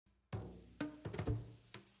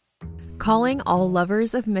Calling all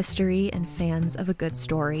lovers of mystery and fans of a good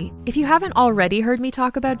story. If you haven't already heard me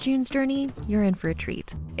talk about June's Journey, you're in for a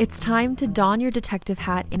treat. It's time to don your detective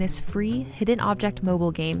hat in this free hidden object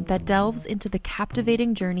mobile game that delves into the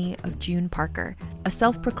captivating journey of June Parker, a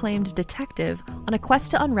self-proclaimed detective on a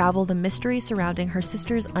quest to unravel the mystery surrounding her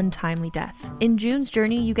sister's untimely death. In June's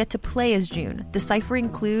Journey, you get to play as June, deciphering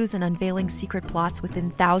clues and unveiling secret plots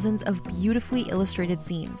within thousands of beautifully illustrated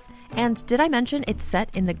scenes. And did I mention it's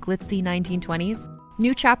set in the glitzy 1920s?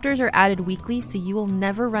 New chapters are added weekly, so you will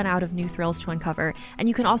never run out of new thrills to uncover, and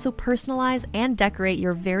you can also personalize and decorate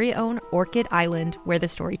your very own Orchid Island where the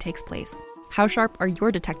story takes place. How sharp are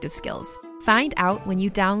your detective skills? Find out when you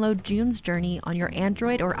download June's Journey on your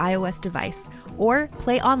Android or iOS device, or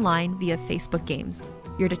play online via Facebook Games.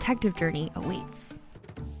 Your detective journey awaits.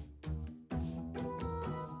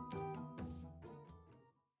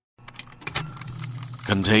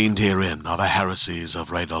 Contained herein are the heresies of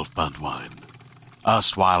Radolf Burntwine,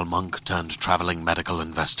 erstwhile monk turned traveling medical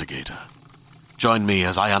investigator. Join me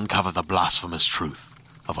as I uncover the blasphemous truth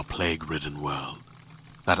of a plague-ridden world,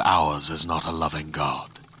 that ours is not a loving God,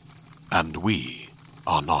 and we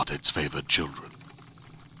are not its favored children.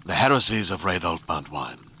 The heresies of Radolf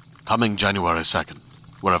Burntwine, coming January 2nd,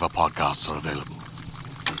 wherever podcasts are available.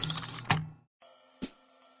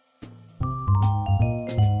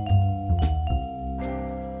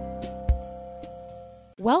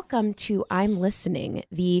 Welcome to I'm Listening,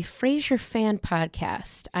 the Frasier fan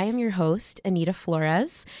podcast. I am your host, Anita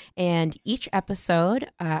Flores, and each episode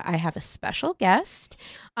I have a special guest.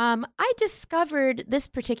 I discovered this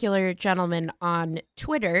particular gentleman on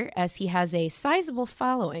Twitter as he has a sizable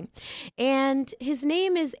following, and his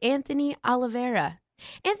name is Anthony Oliveira.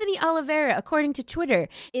 Anthony Oliveira, according to Twitter,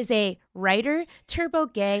 is a writer, turbo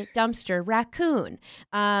gay, dumpster raccoon.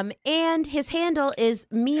 And his handle is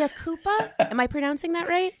Mia Koopa. Am I pronouncing that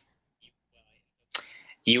right?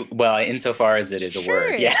 Well, insofar as it is a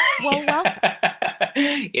word, yeah. Well, welcome.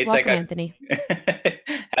 It's welcome, Anthony.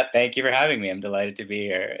 Thank you for having me. I'm delighted to be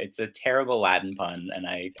here. It's a terrible Latin pun, and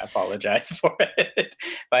I apologize for it.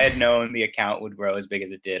 If I had known the account would grow as big as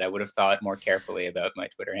it did, I would have thought more carefully about my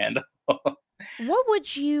Twitter handle. What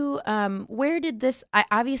would you, where did this,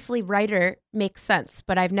 obviously writer makes sense,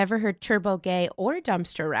 but I've never heard turbo gay or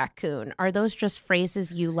dumpster raccoon. Are those just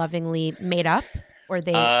phrases you lovingly made up, or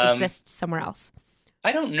they exist somewhere else?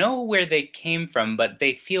 I don't know where they came from, but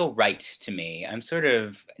they feel right to me. I'm sort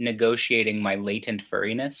of negotiating my latent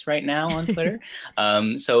furriness right now on Twitter.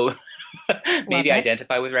 So maybe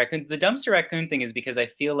identify with raccoon. The dumpster raccoon thing is because I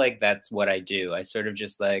feel like that's what I do. I sort of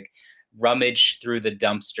just like rummage through the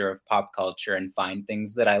dumpster of pop culture and find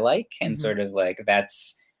things that I like. And sort of like,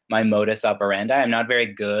 that's my modus operandi. I'm not very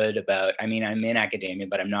good about, I'm in academia,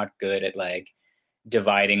 but I'm not good at like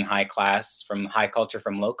dividing high culture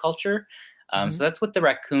from low culture. So that's what the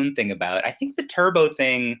raccoon thing about. I think the turbo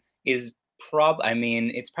thing is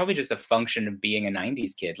it's probably just a function of being a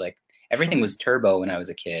 90s kid. Like everything was turbo when I was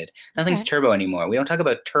a kid. Nothing's turbo anymore. We don't talk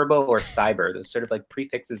about turbo or cyber. Those sort of like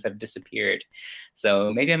prefixes have disappeared.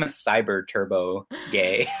 So maybe I'm a cyber turbo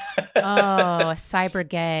gay. Oh, cyber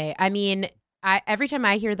gay. I mean, every time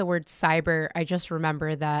I hear the word cyber, I just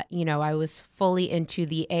remember that, I was fully into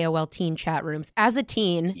the AOL teen chat rooms as a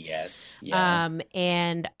teen. Yes. Yeah.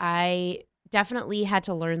 And I definitely had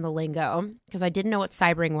to learn the lingo because I didn't know what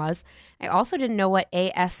cybering was. I also didn't know what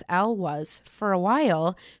ASL was for a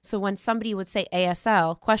while. So when somebody would say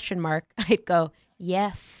ASL ? I'd go,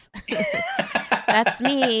 yes, that's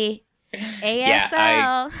me. ASL.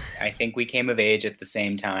 Yeah, I think we came of age at the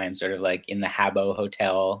same time, sort of like in the Habbo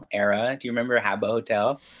Hotel era. Do you remember Habbo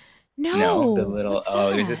Hotel? No. The little,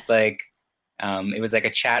 it was just like, it was like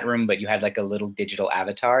a chat room, but you had like a little digital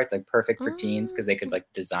avatar. It's like perfect for teens because they could like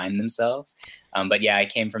design themselves. But yeah, I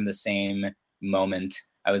came from the same moment.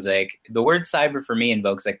 I was like, the word cyber for me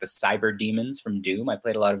invokes like the cyber demons from Doom. I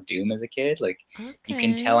played a lot of Doom as a kid. Like you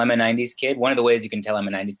can tell I'm a 90s kid. One of the ways you can tell I'm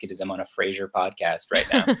a 90s kid is I'm on a Frasier podcast right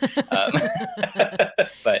now.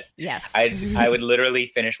 But yes, I would literally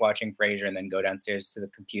finish watching Frasier and then go downstairs to the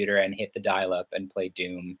computer and hit the dial-up and play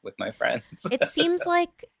Doom with my friends. It seems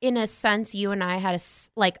like, in a sense, you and I had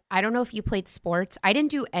I don't know if you played sports. I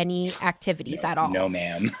didn't do any activities at all. No,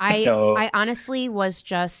 ma'am. I honestly was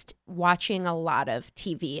just watching a lot of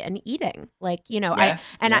TV and eating. Like,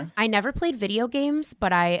 I never played video games,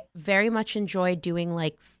 but I very much enjoyed doing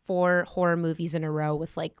like 4 horror movies in a row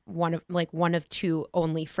with one of 2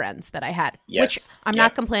 only friends that I had, which I'm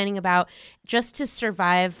not complaining about. Just to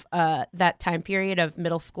survive that time period of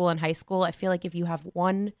middle school and high school, I feel like if you have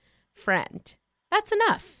one friend, That's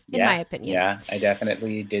enough, in my opinion. Yeah, I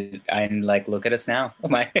definitely did. I'm like, look at us now.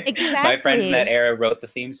 My Exactly. friends in that era wrote the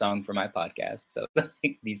theme song for my podcast. So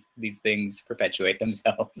like, these things perpetuate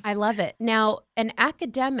themselves. I love it. Now, an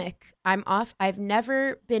academic, I've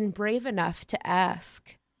never been brave enough to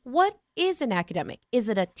ask, what is an academic? Is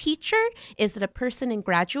it a teacher? Is it a person in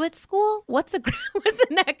graduate school? What's an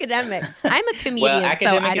academic? I'm a comedian, Well, so I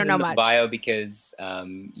academic don't is know in the much. bio because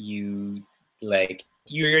you like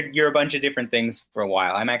you're a bunch of different things for a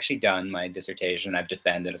while. I'm actually done my dissertation. I've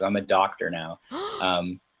defended, so I'm a doctor now.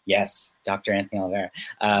 Yes, Dr. Anthony Oliveira.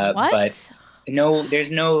 What? But no, there's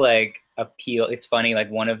no like appeal. It's funny, like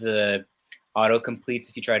one of the autocompletes,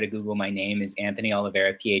 if you try to Google my name, is Anthony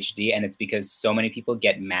Oliveira, PhD, and it's because so many people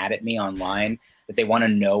get mad at me online that they want to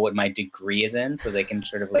know what my degree is in, so they can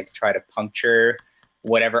sort of like try to puncture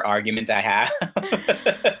whatever argument I have.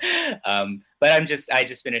 But I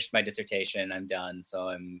just finished my dissertation. I'm done, so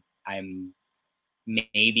I'm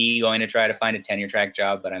maybe going to try to find a tenure track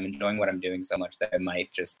job, but I'm enjoying what I'm doing so much that I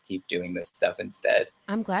might just keep doing this stuff instead.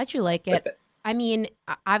 I'm glad you like it. I mean,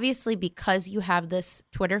 obviously, because you have this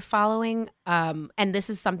Twitter following, and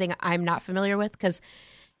this is something I'm not familiar with because,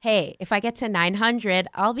 hey, if I get to 900,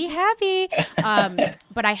 I'll be happy.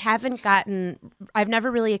 But I've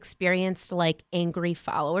never really experienced like angry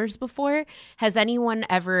followers before. Has anyone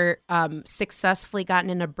ever successfully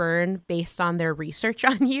gotten in a burn based on their research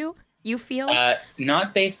on you? You feel?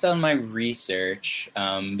 Not based on my research,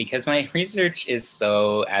 because my research is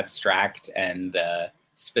so abstract and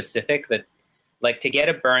specific that, like, to get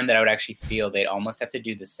a burn that I would actually feel, they'd almost have to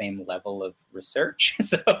do the same level of research.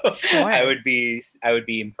 So Sure. I would be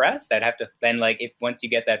impressed. I'd have to then, like, if once you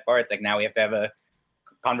get that far, it's like now we have to have a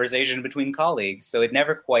conversation between colleagues. So it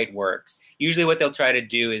never quite works. Usually what they'll try to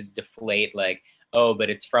do is deflate, like, oh, but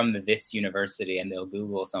it's from this university, and they'll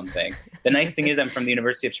Google something. The nice thing is I'm from the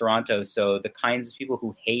University of Toronto, so the kinds of people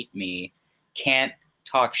who hate me can't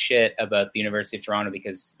talk shit about the University of Toronto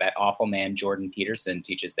because that awful man Jordan Peterson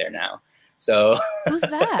teaches there now. So Who's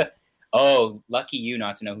that? Oh, lucky you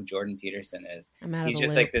not to know who Jordan Peterson is. He's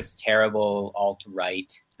just like this terrible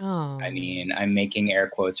alt-right. Oh. I mean, I'm making air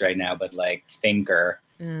quotes right now, but like thinker.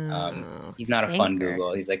 He's not a fun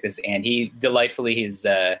Google. He's like this, and he's like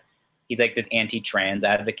this anti-trans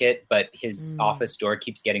advocate, but his office door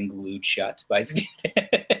keeps getting glued shut by students.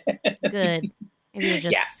 Good. Maybe you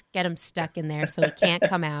just get him stuck in there so he can't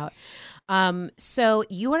come out. So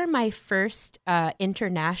you are my first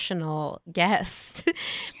international guest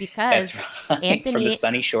because that's right. Anthony, from the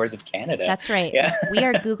sunny shores of Canada. That's right. Yeah. We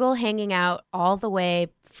are Google hanging out all the way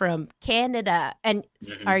from Canada. And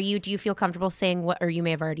do you feel comfortable saying what, or you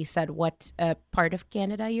may have already said what part of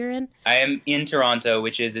Canada you're in? I am in Toronto,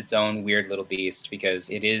 which is its own weird little beast because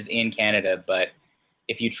it is in Canada, but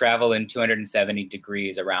if you travel in 270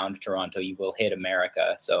 degrees around Toronto, you will hit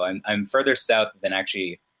America. So I'm further south than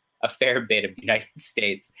actually a fair bit of the United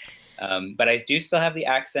States. But I do still have the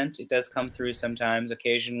accent. It does come through sometimes.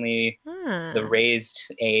 Occasionally, the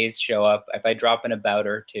raised A's show up. If I drop an about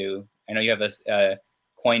or two, I know you have a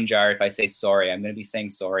coin jar. If I say sorry, I'm going to be saying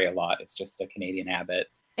sorry a lot. It's just a Canadian habit.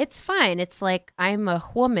 It's fine. It's like I'm a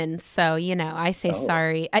woman, so I say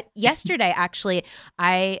sorry. Yesterday, actually,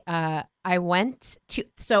 I went to.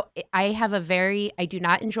 So I do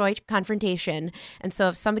not enjoy confrontation, and so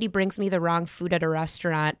if somebody brings me the wrong food at a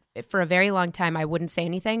restaurant, for a very long time I wouldn't say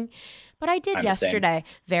anything, but I did yesterday,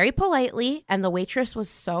 very politely, and the waitress was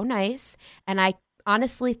so nice, and I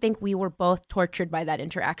honestly think we were both tortured by that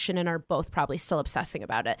interaction and are both probably still obsessing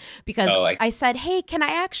about it because I said, hey, can I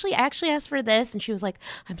actually ask for this? And she was like,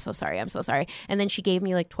 I'm so sorry. And then she gave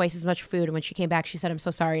me like twice as much food. And when she came back, she said, I'm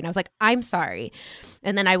so sorry. And I was like, I'm sorry.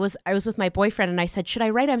 And then I was with my boyfriend and I said, should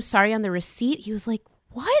I write I'm sorry on the receipt? He was like,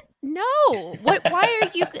 what? No. What?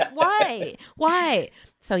 Why?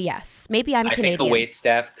 So yes, maybe I'm Canadian. I think the wait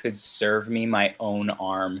staff could serve me my own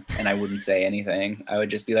arm and I wouldn't say anything. I would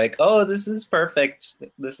just be like, oh, this is perfect.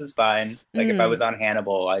 This is fine. Like if I was on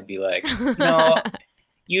Hannibal, I'd be like, no,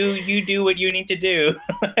 you do what you need to do.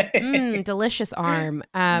 Delicious arm.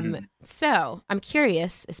 So I'm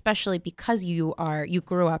curious, especially because you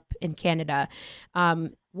grew up in Canada.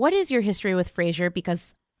 What is your history with Frasier?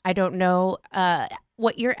 Because I don't know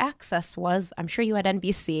what your access was. I'm sure you had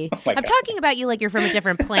NBC. I'm talking about you like you're from a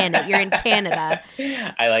different planet. You're in Canada.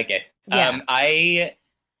 I like it. Yeah.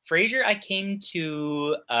 Frasier, I came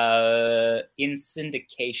to in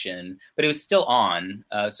syndication, but it was still on.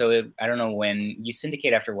 So I don't know when you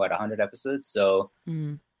syndicate after 100 episodes. So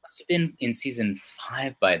must have been in season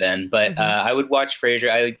 5 by then. But I would watch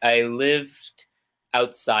Frasier. I lived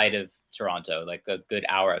outside of Toronto, like a good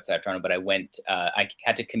hour outside of Toronto, but I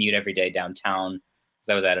had to commute every day downtown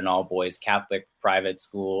because I was at an all boys Catholic private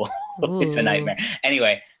school. It's a Ooh. nightmare.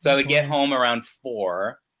 Anyway, so I would get Boy. home around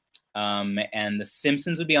 4. And The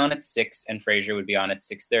Simpsons would be on at 6, and Frasier would be on at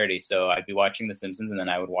 6:30. So I'd be watching The Simpsons, and then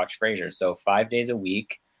I would watch Frasier. So 5 days a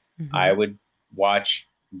week, I would watch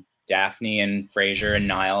Daphne and Frasier and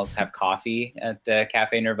Niles have coffee at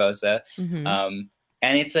Cafe Nervosa.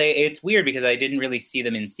 And it's weird because I didn't really see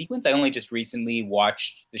them in sequence. I only just recently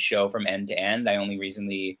watched the show from end to end. I only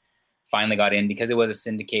recently finally got in because it was a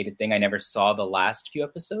syndicated thing. I never saw the last few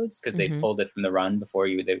episodes because they pulled it from the run before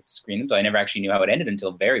they screened them. So I never actually knew how it ended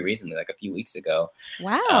until very recently, like a few weeks ago.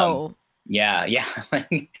 Wow. Yeah.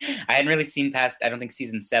 I hadn't really seen past, I don't think,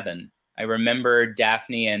 season 7. I remember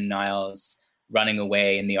Daphne and Niles running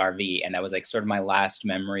away in the RV, and that was like sort of my last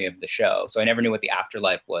memory of the show. So I never knew what the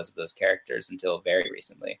afterlife was of those characters until very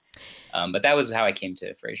recently. But that was how I came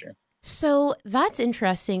to Frasier. So that's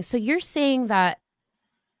interesting. So you're saying that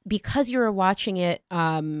because you were watching it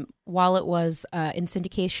while it was in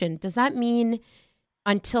syndication, does that mean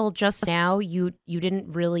until just now you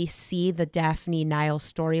didn't really see the Daphne Niles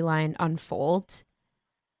storyline unfold?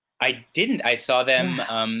 I didn't. I saw them.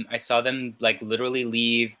 Wow. I saw them like literally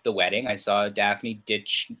leave the wedding. I saw Daphne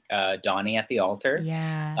ditch Donnie at the altar.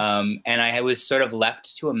 Yeah. And I was sort of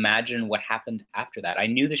left to imagine what happened after that. I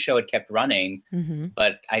knew the show had kept running,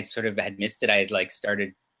 but I sort of had missed it. I had like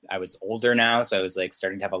started. I was older now, so I was like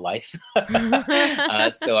starting to have a life.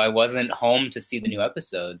 So I wasn't home to see the new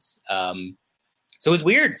episodes. So it was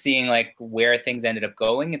weird seeing like where things ended up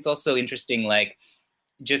going. It's also interesting, like,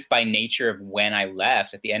 just by nature of when I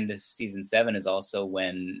left at the end of season 7 is also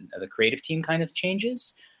when the creative team kind of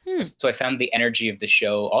changes. So I found the energy of the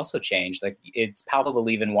show also changed. Like, it's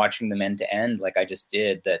palpable even watching them end to end, like I just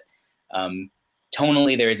did, that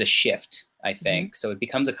tonally there is a shift, I think. So it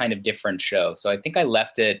becomes a kind of different show. So I think I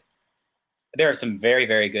left it. There are some very,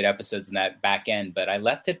 very good episodes in that back end, but I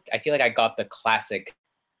left it. I feel like I got the classic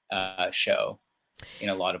show in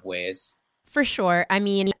a lot of ways. For sure. I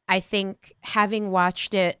mean, I think having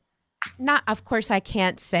watched it, of course, I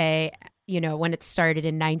can't say, when it started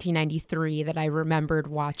in 1993 that I remembered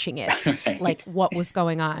watching it, Right. like what was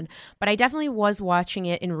going on. But I definitely was watching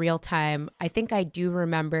it in real time. I think I do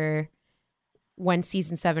remember when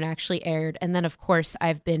season 7 actually aired. And then, of course,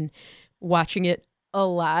 I've been watching it a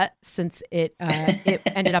lot since it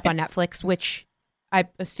ended up on Netflix, which I'm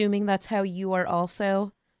assuming that's how you are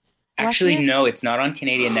also. Actually, no, it's not on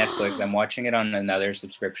Canadian Netflix. I'm watching it on another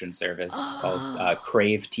subscription service called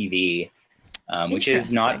Crave TV, which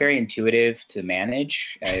is not very intuitive to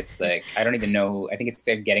manage. It's like, I don't even know. I think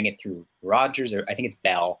they're getting it through Rogers, or I think it's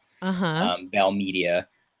Bell, Bell Media.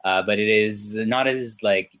 But it is not as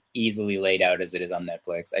like easily laid out as it is on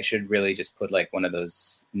Netflix. I should really just put like one of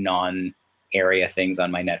those non-area things on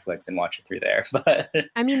my Netflix and watch it through there. But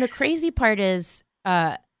I mean, the crazy part is,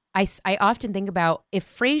 I often think about, if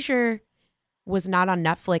Frasier was not on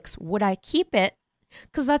Netflix, would I keep it?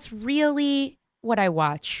 Because that's really what I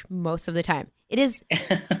watch most of the time. It is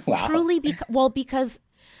wow. truly because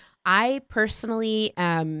I personally,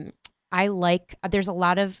 I like, there's a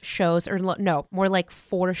lot of shows, or no, more like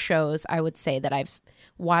 4 shows I would say that I've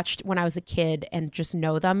watched when I was a kid and just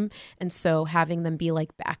know them. And so having them be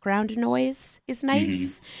like background noise is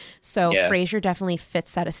nice. So Frasier definitely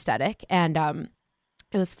fits that aesthetic. And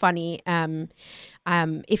it was funny.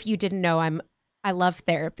 If you didn't know, I love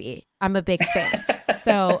therapy. I'm a big fan.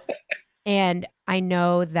 So, and I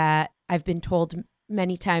know that I've been told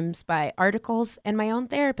many times by articles and my own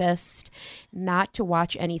therapist not to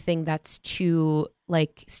watch anything that's too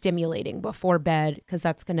like stimulating before bed, because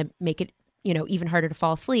that's going to make it, even harder to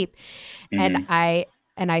fall asleep. And I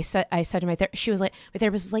said to my therapist, my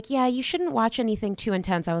therapist was like, yeah, you shouldn't watch anything too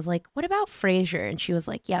intense. I was like, what about Frasier? And she was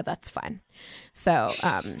like, yeah, that's fine. So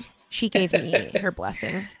she gave me her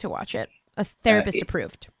blessing to watch it. A therapist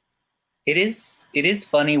approved. It is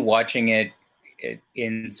funny watching it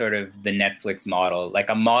in sort of the Netflix model, like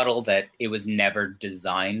a model that it was never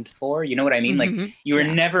designed for. You know what I mean? Like, you were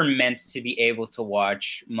never meant to be able to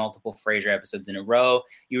watch multiple Frasier episodes in a row.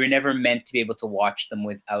 You were never meant to be able to watch them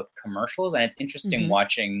without commercials. And it's interesting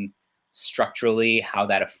watching structurally how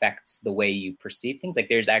that affects the way you perceive things. Like,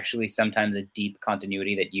 there's actually sometimes a deep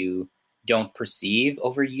continuity that you don't perceive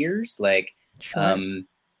over years. Like,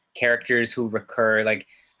 characters who recur. Like,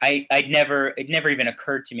 it never even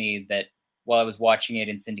occurred to me that while I was watching it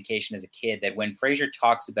in syndication as a kid, that when Frasier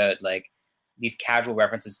talks about like these casual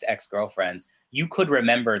references to ex-girlfriends, you could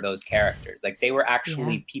remember those characters. Like, they were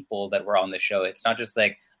actually people that were on the show. It's not just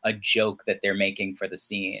like a joke that they're making for the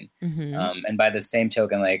scene. And by the same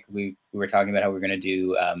token, like we were talking about how we're going to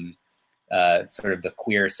do sort of the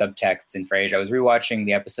queer subtexts in Frasier. I was rewatching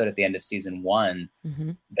the episode at the end of season 1.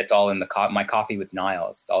 That's all in the My Coffee with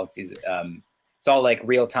Niles. It's all season. It's all like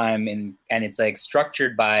real time, and it's like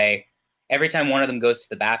structured by every time one of them goes to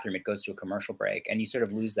the bathroom, it goes to a commercial break, and you sort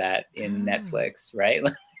of lose that in Netflix, right?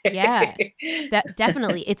 Yeah, that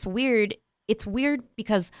definitely. It's weird. It's weird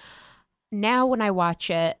because now when I watch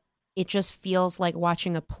it, it just feels like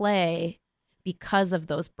watching a play because of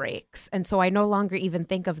those breaks. And so I no longer even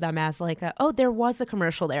think of them as like, there was a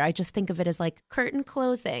commercial there. I just think of it as like curtain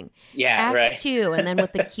closing, act 2, and then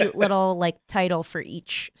with the cute little like title for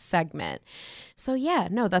each segment. So yeah,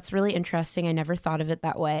 no, that's really interesting. I never thought of it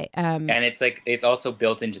that way. And it's like, it's also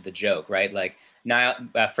built into the joke, right? Like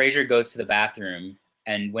Frasier goes to the bathroom,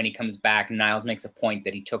 and when he comes back, Niles makes a point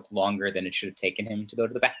that he took longer than it should have taken him to go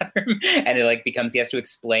to the bathroom. And it like becomes, he has to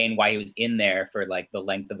explain why he was in there for like the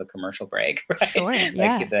length of a commercial break, right? Sure,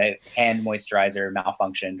 yeah. Like the hand moisturizer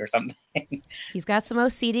malfunctioned or something. He's got some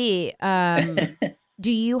OCD.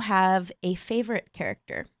 Do you have a favorite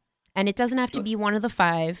character? And it doesn't have to be one of the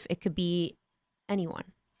 5. It could be anyone.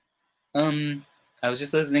 I was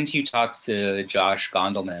just listening to you talk to Josh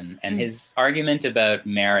Gondelman, and his argument about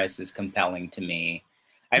Maris is compelling to me.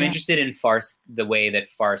 I'm interested in farce, the way that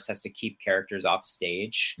farce has to keep characters off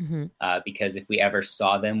stage, because if we ever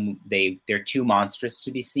saw them, they're too monstrous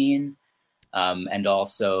to be seen. And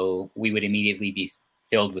also we would immediately be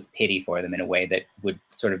filled with pity for them in a way that would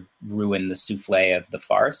sort of ruin the souffle of the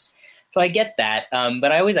farce. So I get that.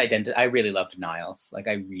 But I always I really loved Niles. Like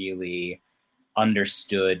I really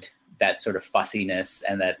understood that sort of fussiness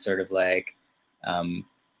and that sort of like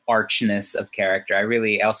archness of character.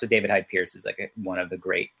 Also David Hyde Pierce is like one of the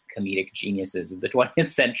great comedic geniuses of the 20th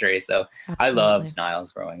century. So absolutely. I loved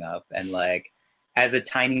Niles growing up, and like as a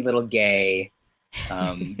tiny little gay,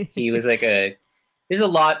 he was like there's a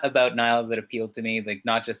lot about Niles that appealed to me, like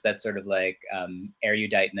not just that sort of like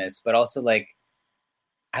eruditeness, but also like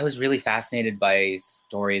I was really fascinated by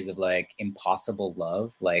stories of like impossible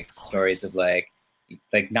love, like stories of like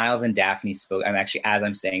Niles and Daphne spoke. I'm actually, as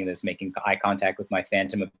I'm saying this, making eye contact with my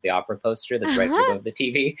Phantom of the Opera poster that's right above the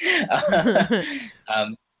TV.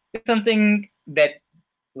 It's something that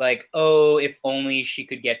like, if only she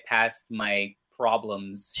could get past my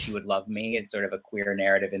problems, she would love me. It's sort of a queer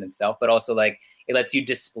narrative in itself, but also like it lets you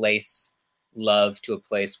displace love to a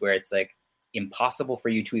place where it's like impossible for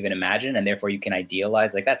you to even imagine, and therefore you can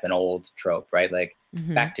idealize. Like that's an old trope, right? Like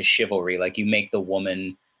back to chivalry, like you make the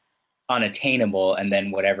woman unattainable, and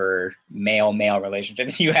then whatever male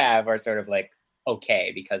relationships you have are sort of like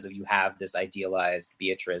okay because of you have this idealized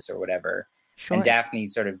Beatrice or whatever. Sure. And Daphne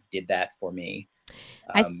sort of did that for me.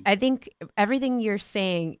 I think everything you're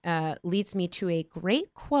saying leads me to a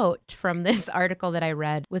great quote from this article that I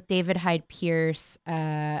read with David Hyde Pierce.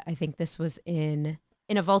 I think this was in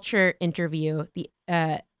a Vulture interview.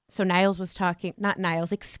 So Niles was talking, not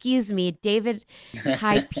Niles, excuse me, David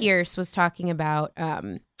Hyde Pierce was talking about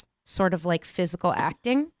sort of like physical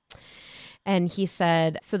acting. And he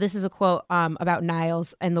said, so this is a quote about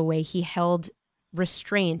Niles and the way he held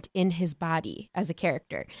restraint in his body as a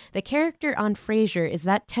character. The character on Frasier is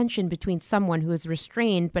that tension between someone who is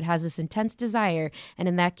restrained but has this intense desire, and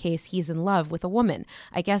in that case, he's in love with a woman.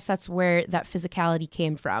 I guess that's where that physicality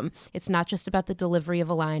came from. It's not just about the delivery of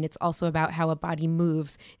a line, it's also about how a body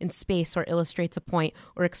moves in space or illustrates a point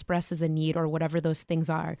or expresses a need or whatever those things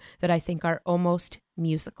are that I think are almost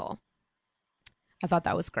musical. I thought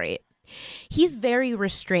that was great. He's very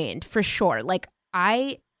restrained, for sure. Like,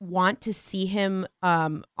 I want to see him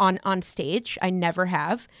on stage. I never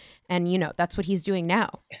have. And, that's what he's doing now,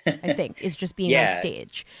 I think, is just being on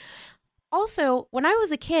stage. Also, when I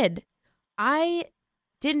was a kid, I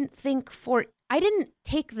didn't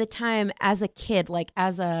take the time as a kid, like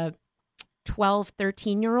as a 12,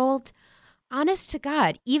 13-year-old, honest to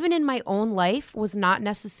God, even in my own life, was not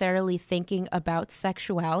necessarily thinking about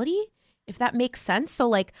sexuality, if that makes sense. So,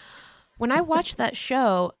 like, when I watched that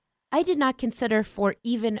show, I did not consider for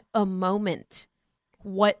even a moment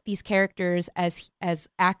what these characters as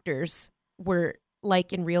actors were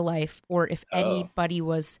like in real life, or if anybody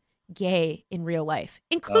was gay in real life,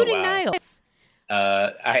 including Niles.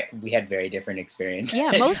 We had very different experiences.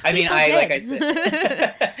 Yeah, most people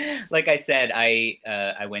did. Like I said,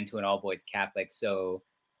 I went to an all boys Catholic, so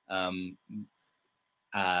I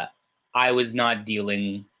was not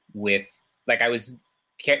dealing with, like, I was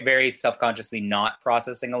very self-consciously not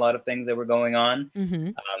processing a lot of things that were going on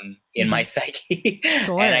in my psyche.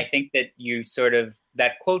 Sure. And I think that you sort of,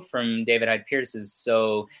 that quote from David Hyde Pierce is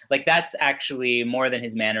so, like, that's actually more than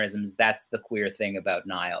his mannerisms. That's the queer thing about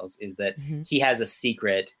Niles, is that he has a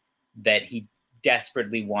secret that he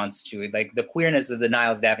desperately wants to, like, the queerness of the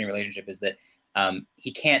Niles Daphne relationship is that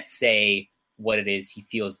he can't say what it is he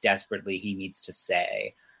feels desperately he needs to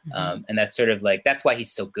say. And that's sort of like, that's why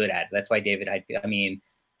he's so good at it. That's why David Hyde, I mean,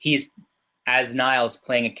 he's, as Niles,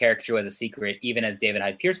 playing a character who has a secret, even as David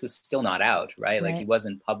Hyde Pierce was still not out, right? Like, he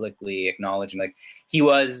wasn't publicly acknowledging, like, he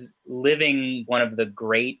was living one of the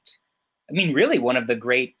great, I mean, really one of the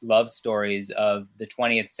great love stories of the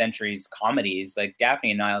 20th century's comedies. Like, Daphne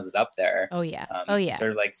and Niles is up there. Oh, yeah.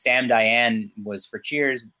 Sort of like Sam Diane was for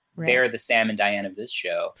Cheers. Right. They're the Sam and Diane of this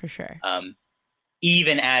show. For sure.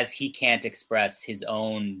 Even as he can't express his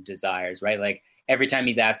own desires, right? Like, every time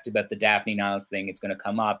he's asked about the Daphne Niles thing, it's going to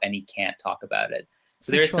come up and he can't talk about it.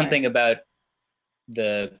 So there's something about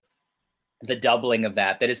the doubling of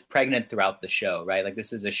that is pregnant throughout the show, right? Like,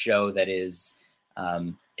 this is a show that is,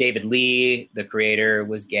 David Lee, the creator,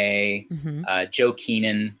 was gay. Joe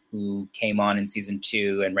Keenan, who came on in season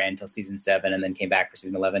 2 and ran until season 7 and then came back for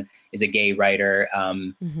season 11, is a gay writer.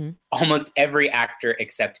 Almost every actor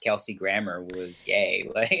except Kelsey Grammer was gay.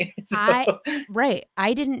 Like,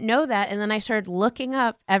 I didn't know that. And then I started looking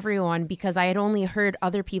up everyone because I had only heard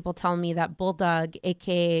other people tell me that Bulldog,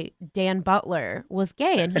 aka Dan Butler, was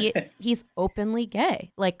gay, and he's openly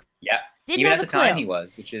gay. Like, yeah. Even at the time he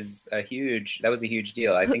was, which is that was a huge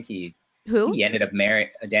deal. I think he ended up marrying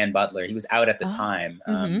Dan Butler. He was out at the time.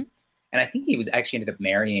 And I think he was actually ended up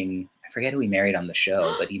marrying, I forget who he married on the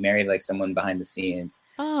show, but he married like someone behind the scenes.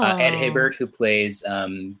 Ed Hibbert, who plays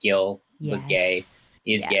Gil, was gay.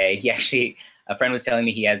 He's gay. He actually, a friend was telling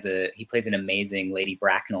me he plays an amazing Lady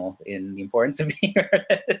Bracknell in The Importance of Being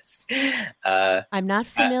Earnest. I'm not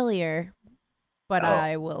familiar, but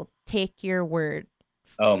I will take your word.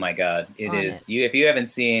 Oh my God, it is. If you haven't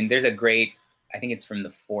seen, there's a great, I think it's from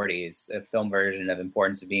the 40s, a film version of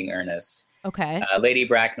Importance of Being Earnest. Okay. Lady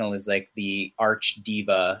Bracknell is like the arch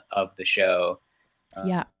diva of the show.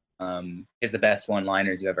 Is the best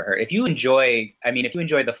one-liners you ever heard. If you enjoy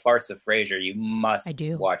the farce of Frasier, you must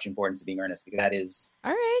watch Importance of Being Earnest, because that is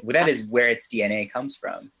is where its DNA comes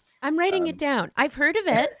from. I'm writing it down. I've heard of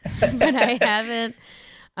it, but I haven't.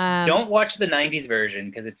 Don't watch the 90s version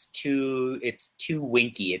because it's too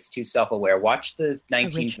winky. It's too self-aware. Watch the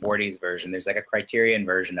 1940s version. There's like a Criterion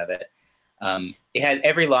version of it. It has,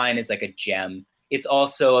 every line is like a gem. It's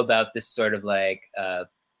also about this sort of like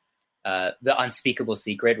the unspeakable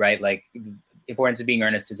secret, right? Like, Importance of Being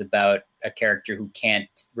Earnest is about a character who can't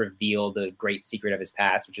reveal the great secret of his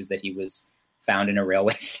past, which is that he was found in a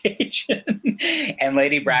railway station. And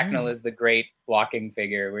Lady Bracknell is the great blocking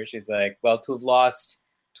figure, where she's like, well, to have lost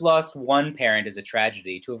one parent is a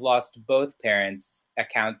tragedy. To have lost both parents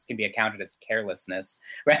can be accounted as carelessness,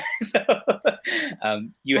 right? So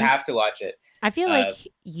you have to watch it. I feel like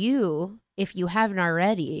you, if you haven't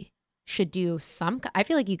already, should do I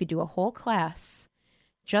feel like you could do a whole class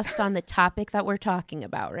just on the topic that we're talking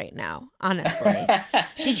about right now, honestly.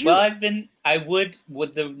 Did you? Well,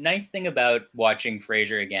 the nice thing about watching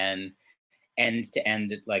Frasier again, and to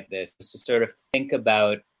end it like this, is to sort of think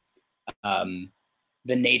about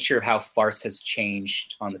the nature of how farce has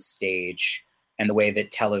changed on the stage and the way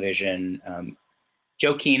that television,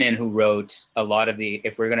 Joe Keenan, who wrote a lot of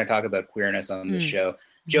if we're going to talk about queerness on this show,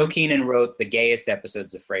 Joe Keenan wrote the gayest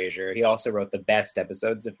episodes of Frasier. He also wrote the best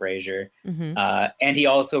episodes of Frasier. And he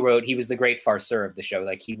was the great farceur of the show.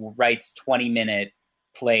 Like, he writes 20-minute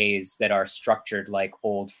plays that are structured like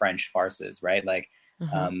old French farces, right? Like,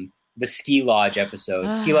 the Ski Lodge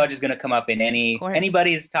episode. Ski Lodge is going to come up in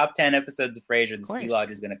anybody's top 10 episodes of Frasier. The Ski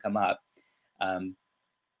Lodge is going to come up.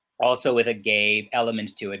 Also with a gay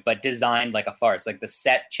element to it, but designed like a farce. Like, the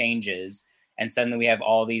set changes, and suddenly we have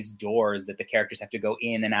all these doors that the characters have to go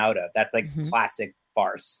in and out of. That's like classic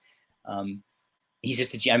farce.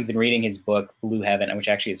 I've been reading his book, Blue Heaven, which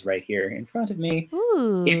actually is right here in front of me.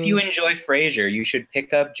 Ooh. If you enjoy Frasier, you should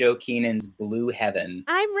pick up Joe Keenan's Blue Heaven.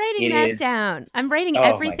 I'm writing that down. I'm writing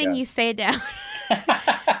everything you say down.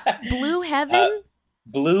 Blue Heaven?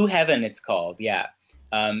 Blue Heaven, it's called, yeah.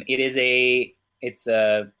 It's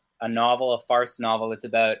a novel, a farce novel. It's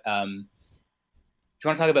about, if you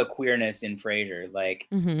want to talk about queerness in Frasier, like,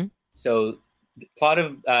 so the plot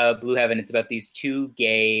of Blue Heaven, it's about these two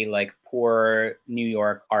gay, like, poor New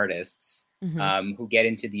York artists who get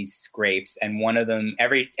into these scrapes, and one of them,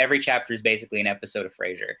 every chapter is basically an episode of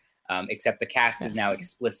Frasier, except the cast is now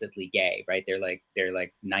explicitly gay, right? They're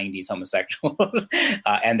like 90s homosexuals,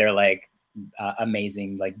 and they're like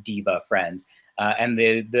amazing, like, diva friends. And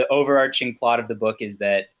the overarching plot of the book is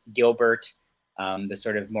that Gilbert, the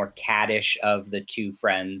sort of more caddish of the two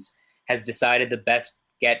friends, has decided the best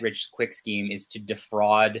get-rich-quick scheme is to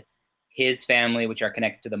defraud his family, which are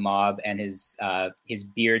connected to the mob, and his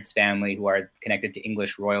Beard's family, who are connected to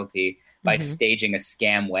English royalty, by staging a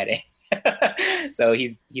scam wedding. So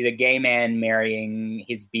he's a gay man marrying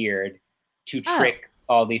his Beard to trick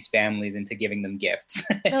all these families into giving them gifts.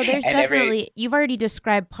 No, there's definitely you've already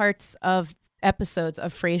described parts of episodes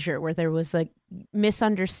of Frasier where there was a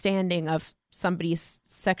misunderstanding of somebody's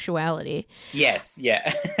sexuality. Yes,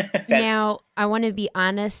 yeah. Now, I want to be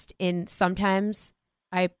honest, in sometimes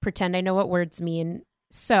I pretend I know what words mean.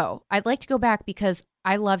 So I'd like to go back because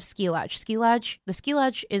I love Ski Lodge. The Ski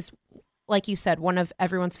Lodge is, like you said, one of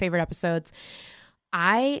everyone's favorite episodes.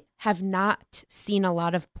 I have not seen a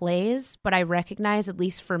lot of plays, but I recognize, at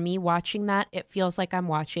least for me watching that, it feels like I'm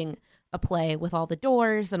watching a play with all the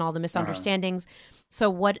doors and all the misunderstandings. So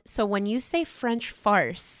when you say French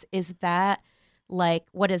farce, is that like,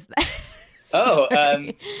 what is that? So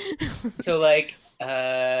like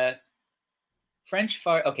French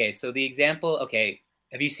farce. Okay, so the example. Okay,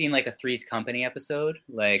 have you seen like a Three's Company episode?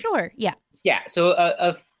 Like, sure, yeah. So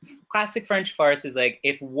a classic French farce is like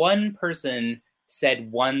if one person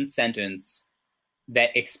said one sentence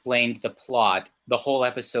that explained the plot, the whole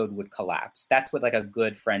episode would collapse. That's what like a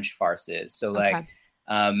good French farce is. So like,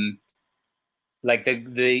 like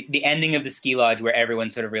the ending of the Ski Lodge where everyone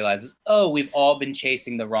sort of realizes, oh, we've all been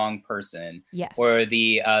chasing the wrong person. Yes. Or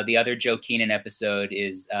the other Joe Keenan episode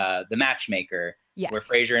is The Matchmaker, where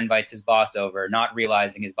Frasier invites his boss over, not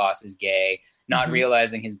realizing his boss is gay, not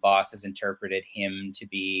realizing his boss has interpreted him to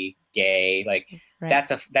be gay. Like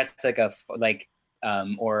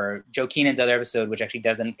or Joe Keenan's other episode, which actually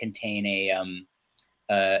doesn't contain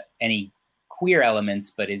any queer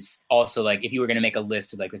elements, but is also like, if you were going to make a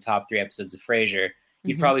list of like the top 3 episodes of Frasier,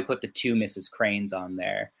 you'd probably put the 2 Mrs. Cranes on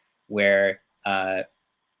there, where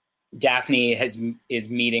Daphne is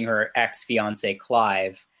meeting her ex-fiance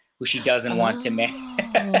Clive, who she doesn't want to marry.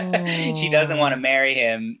 She doesn't want to marry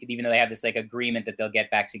him, even though they have this like agreement that they'll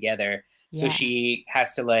get back together. Yeah. So she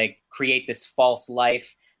has to like create this false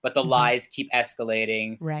life, but the lies keep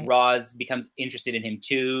escalating. Right. Roz becomes interested in him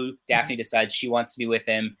too. Daphne decides she wants to be with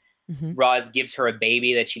him. Roz gives her a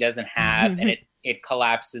baby that she doesn't have, and it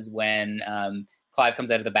collapses when Clive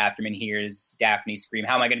comes out of the bathroom and hears Daphne scream,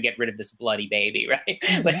 "How am I going to get rid of this bloody baby?" Right?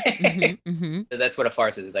 So that's what a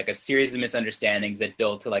farce is. It's like a series of misunderstandings that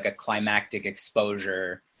build to like a climactic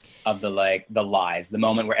exposure of the lies, the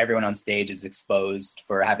moment where everyone on stage is exposed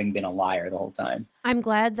for having been a liar the whole time. I'm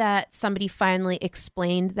glad that somebody finally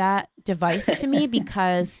explained that device to me,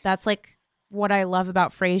 because that's like what I love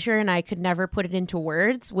about Frasier, and I could never put it into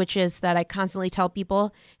words, which is that I constantly tell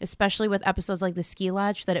people, especially with episodes like the Ski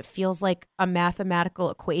Lodge, that it feels like a mathematical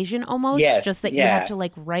equation almost. Yes, just that you have to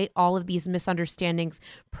like write all of these misunderstandings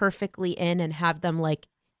perfectly in and have them like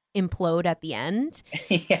implode at the end.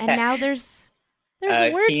 And now there's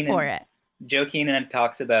a word for it. Joe Keenan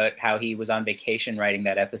talks about how he was on vacation writing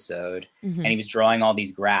that episode, and he was drawing all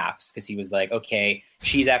these graphs because he was like, okay,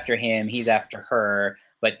 she's after him, he's after her,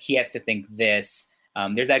 but he has to think this.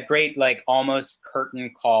 There's that great, like, almost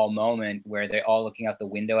curtain call moment where they're all looking out the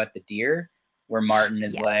window at the deer, where Martin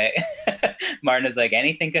is Martin is like,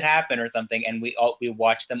 anything could happen or something, and we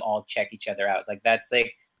watch them all check each other out. Like, that's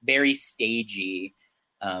like very stagey.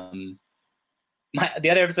 The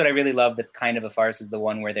other episode I really love that's kind of a farce is the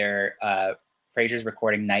one where they're Frasier's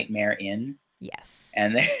recording Nightmare Inn. Yes.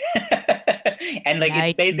 And and like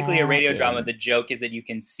it's basically a radio drama. The joke is that you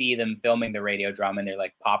can see them filming the radio drama and they're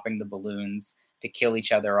like popping the balloons to kill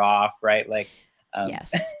each other off, right? Like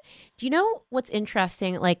yes. Do you know what's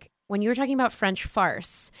interesting? Like when you were talking about French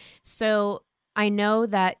farce, so I know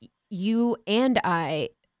that you and I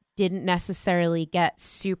didn't necessarily get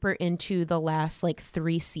super into the last like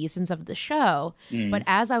 3 seasons of the show. But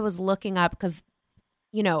as I was looking up, because,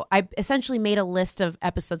 you know, I essentially made a list of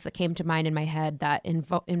episodes that came to mind in my head that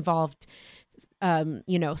involved,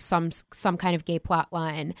 you know, some kind of gay plot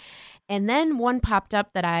line. And then one popped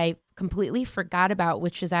up that I completely forgot about,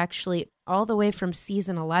 which is actually all the way from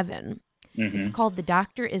season 11. It's called The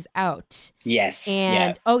Doctor Is Out. Yes.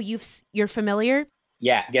 And you're familiar?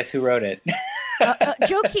 Yeah. Guess who wrote it?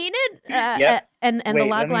 Joe Keenan, and wait, the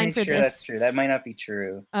log line for this. That's true. That might not be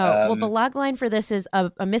true. Well, the log line for this is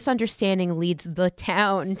a misunderstanding leads the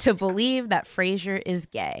town to believe that Frasier is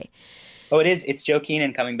gay. Oh, it is. It's Joe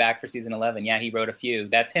Keenan coming back for season 11. Yeah, he wrote a few.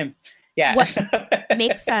 That's him. Yeah.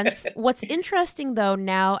 Makes sense. What's interesting, though,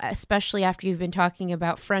 now, especially after you've been talking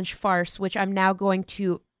about French farce, which I'm now going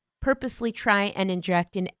to purposely try and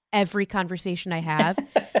inject in every conversation I have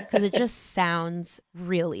because it just sounds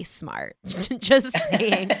really smart. Just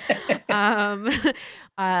saying.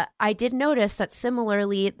 I did notice that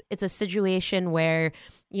similarly, it's a situation where,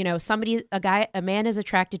 you know, a man is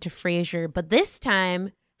attracted to Frasier, but this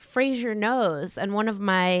time Frasier knows. And one of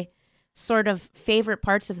my sort of favorite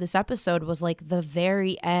parts of this episode was like the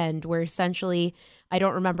very end where essentially, I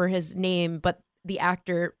don't remember his name, but the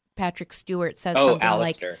actor Patrick Stewart says something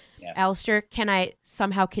Alistair. like, Alistair, can I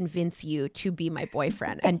somehow convince you to be my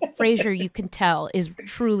boyfriend? And Frasier, you can tell, is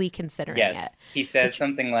truly considering it. He says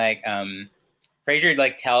something like,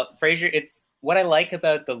 Frasier, it's what I like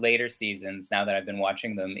about the later seasons now that I've been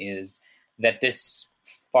watching them is that this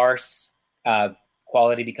farce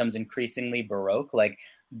quality becomes increasingly Baroque. Like,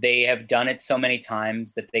 they have done it so many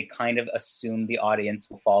times that they kind of assume the audience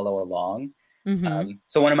will follow along. Mm-hmm.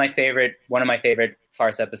 So one of my favorite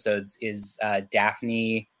farce episodes is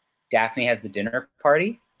Daphne has the dinner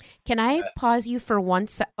party. Can I pause you for one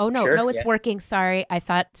Oh, no, sure, no, it's working. Sorry. I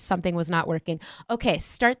thought something was not working. Okay,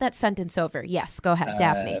 start that sentence over. Yes, go ahead,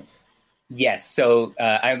 Daphne. Yes. So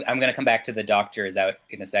I'm going to come back to the doctor is out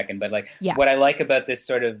in a second, but what I like about this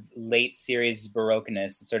sort of late series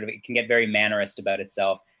Baroqueness, sort of, it can get very mannerist about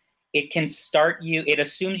itself. It can it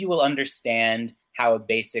assumes you will understand how a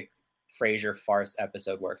basic Frasier farce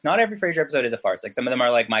episode works. Not every Frasier episode is a farce. Like, some of them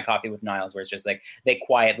are like My Coffee with Niles, where it's just like they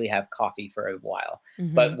quietly have coffee for a while.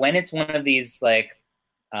 Mm-hmm. But when it's one of these like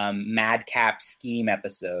madcap scheme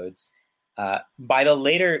episodes,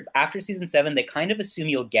 after season 7, they kind of assume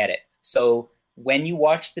you'll get it. So when you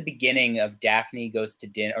watch the beginning of Daphne Goes to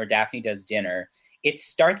Dinner or Daphne Does Dinner, it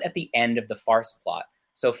starts at the end of the farce plot.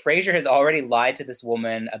 So Frasier has already lied to this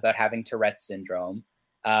woman about having Tourette's syndrome.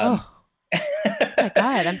 Oh my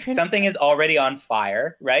God, Something is already on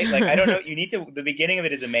fire, right? Like, I don't know. The beginning of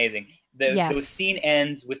it is amazing. The scene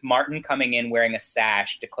ends with Martin coming in wearing a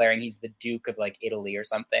sash, declaring he's the Duke of like Italy or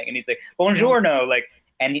something. And he's like, "Buongiorno," like,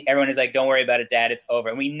 and everyone is like, "Don't worry about it, Dad, it's over."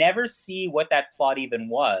 And we never see what that plot even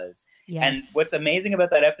was. Yes. And what's amazing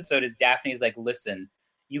about that episode is Daphne is like, "Listen,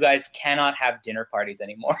 you guys cannot have dinner parties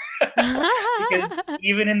anymore." Because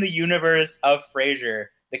even in the universe of Frasier,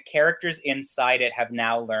 the characters inside it have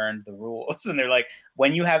now learned the rules. And they're like,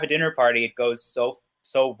 when you have a dinner party, it goes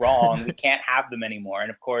so wrong. We can't have them anymore. And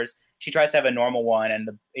of course, she tries to have a normal one, and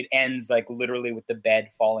it ends like literally with the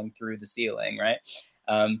bed falling through the ceiling, right?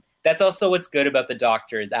 That's also what's good about The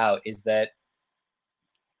Doctor Is Out, is that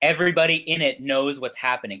everybody in it knows what's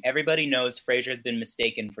happening. Everybody knows Frasier has been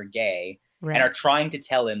mistaken for gay. Right. And are trying to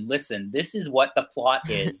tell him, listen, this is what the plot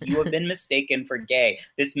is. You have been mistaken for gay.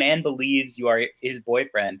 This man believes you are his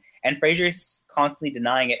boyfriend. And Frasier is constantly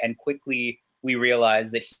denying it. And quickly we realize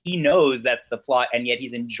that he knows that's the plot, and yet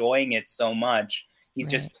he's enjoying it so much. He's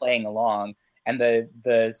just playing along. And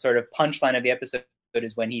the sort of punchline of the episode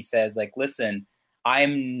is when he says, like, listen,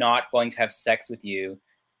 I'm not going to have sex with you.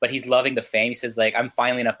 But he's loving the fame. He says, like, I'm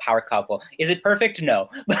finally in a power couple. Is it perfect? No.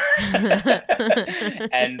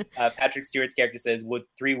 And Patrick Stewart's character says, would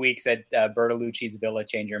 3 weeks at Bertolucci's villa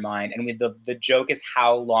change your mind? And the joke is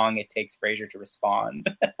how long it takes Frasier to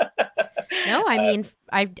respond. No, I mean,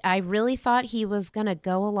 I really thought he was going to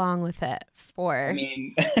go along with it for... I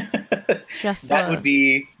mean, just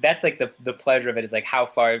that's like the pleasure of it, is like how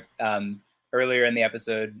far, earlier in the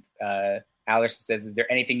episode, Alistair says, is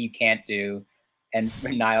there anything you can't do? And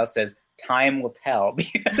Niles says, time will tell,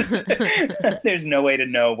 because there's no way to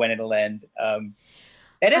know when it'll end. That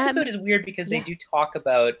episode is weird because they do talk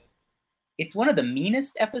about, it's one of the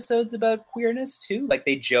meanest episodes about queerness too. Like,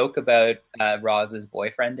 they joke about Roz's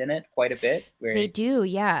boyfriend in it quite a bit. They do,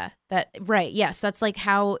 yeah. Right, yes. That's like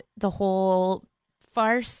how the whole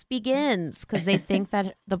farce begins, because they think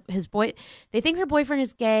that they think her boyfriend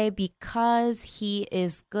is gay because he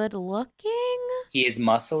is good looking. He is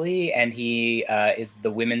muscly, and he is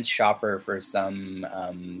the women's shopper for some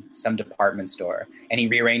department store, and he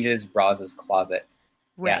rearranges Roz's closet.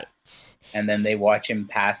 Right. Yeah. And then they watch him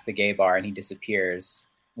pass the gay bar, and he disappears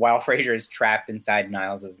while Frasier is trapped inside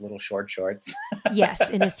Niles's little short shorts. Yes,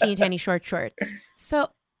 in his teeny tiny short shorts. So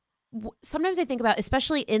sometimes I think about,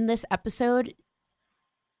 especially in this episode,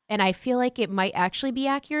 and I feel like it might actually be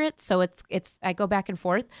accurate. So it's I go back and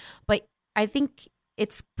forth, but I think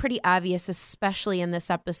it's pretty obvious, especially in this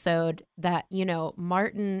episode, that, you know,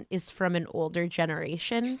 Martin is from an older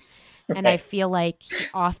generation. Right. And I feel like he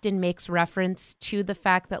often makes reference to the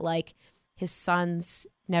fact that, like, his sons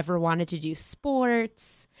never wanted to do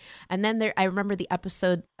sports. And then I remember the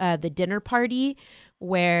episode, The Dinner Party,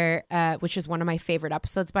 where, which is one of my favorite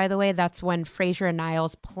episodes, by the way. That's when Frasier and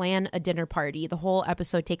Niles plan a dinner party. The whole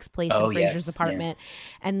episode takes place in Frasier's apartment.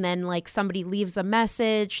 Yeah. And then, like, somebody leaves a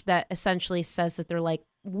message that essentially says that they're, like,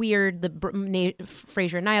 weird,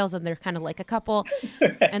 Frasier and Niles, and they're kind of like a couple.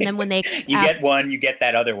 Right. And then when they get one, you get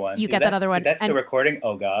that other one. You get that other one. Is that still recording?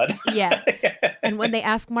 Oh God. Yeah. And when they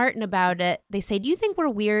ask Martin about it, they say, "Do you think we're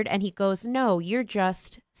weird?" And he goes, "No, you're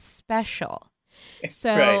just special."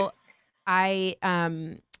 So right.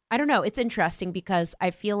 I don't know. It's interesting because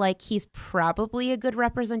I feel like he's probably a good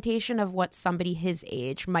representation of what somebody his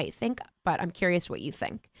age might think, but I'm curious what you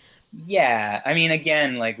think. Yeah, I mean,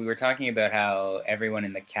 again, like we were talking about how everyone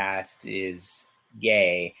in the cast is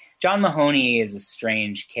gay. John Mahoney is a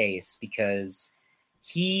strange case because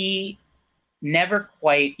he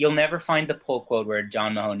you'll never find the pull quote where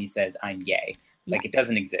John Mahoney says, "I'm gay." Yeah. Like, it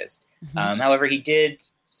doesn't exist. Mm-hmm. However, he did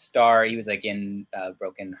he was like in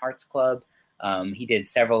Broken Hearts Club. He did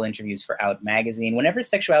several interviews for Out magazine. Whenever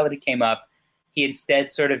sexuality came up, he instead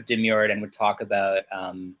sort of demurred and would talk about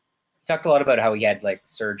he talked a lot about how he had like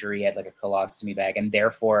surgery, he had like a colostomy bag, and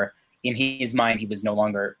therefore in his mind he was no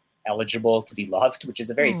longer eligible to be loved, which is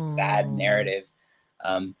a very sad narrative.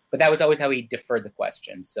 But that was always how he deferred the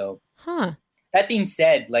question. So that being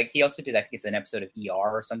said, like he also did, I think it's an episode of ER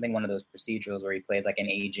or something, one of those procedurals where he played like an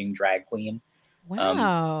aging drag queen.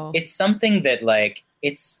 Wow. It's something that like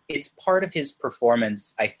it's part of his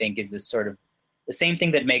performance, I think, is this sort of the same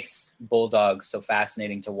thing that makes Bulldog so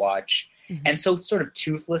fascinating to watch. Mm-hmm. And so sort of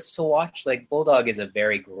toothless to watch. Like Bulldog is a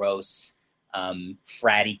very gross,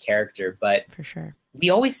 fratty character, but for sure, we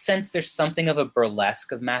always sense there's something of a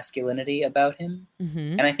burlesque of masculinity about him.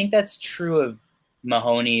 Mm-hmm. And I think that's true of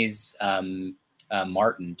Mahoney's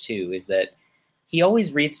Martin too, is that he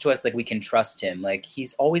always reads to us like we can trust him. Like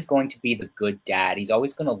he's always going to be the good dad. He's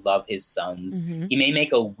always going to love his sons. Mm-hmm. He may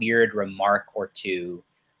make a weird remark or two,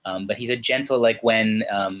 but he's a gentle, like when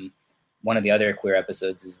one of the other queer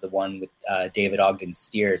episodes is the one with David Ogden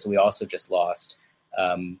Stier. So we also just lost.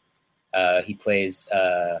 He plays,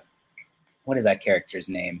 what is that character's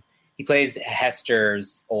name? He plays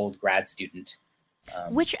Hester's old grad student.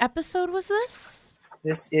 Which episode was this?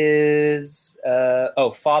 This is,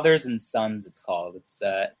 Fathers and Sons, it's called. It's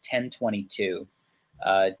 1022.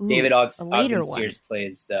 David Ogden Stiers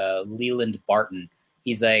plays Leland Barton.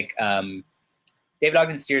 He's like, David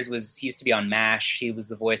Ogden Stiers he used to be on MASH. He was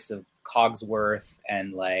the voice of Cogsworth,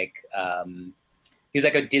 and like, he was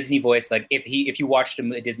like a Disney voice. Like if you watched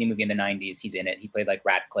a Disney movie in the 90s, he's in it. He played like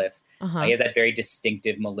Ratcliffe. Uh-huh. He has that very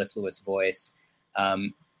distinctive mellifluous voice.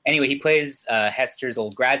 Anyway, he plays Hester's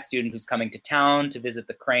old grad student who's coming to town to visit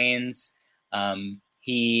the Cranes. And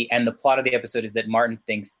the plot of the episode is that Martin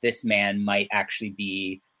thinks this man might actually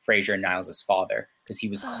be Frasier and Niles' father because he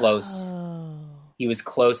was close. Oh. He was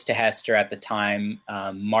close to Hester at the time.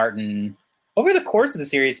 Martin, over the course of the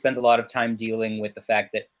series, spends a lot of time dealing with the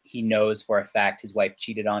fact that he knows for a fact his wife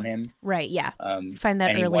cheated on him. Right. Yeah. Find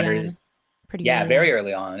that early on. Very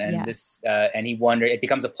early on. And and he wondered, it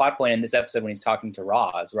becomes a plot point in this episode when he's talking to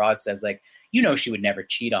Roz. Roz says like, you know, she would never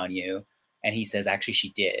cheat on you. And he says, actually, she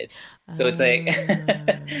did. So it's like,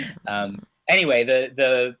 anyway,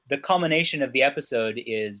 the culmination of the episode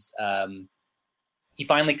is he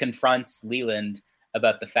finally confronts Leland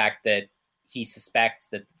about the fact that he suspects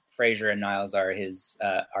that Frasier and Niles are his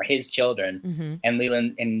children. Mm-hmm. And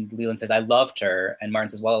Leland says, I loved her. And Martin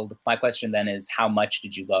says, well, my question then is, how much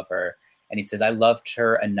did you love her? And he says, I loved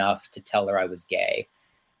her enough to tell her I was gay.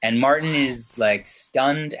 And Martin is like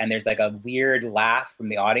stunned, and there's like a weird laugh from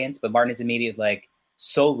the audience, but Martin is immediately like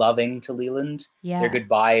so loving to Leland. Yeah. Their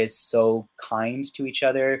goodbye is so kind to each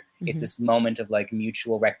other. Mm-hmm. It's this moment of like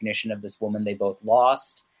mutual recognition of this woman they both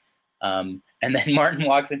lost. And then Martin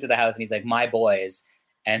walks into the house and he's like, my boys.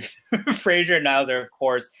 And Frasier and Niles are, of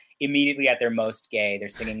course, immediately at their most gay. They're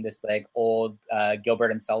singing this like old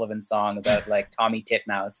Gilbert and Sullivan song about like Tommy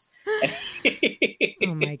Titmouse.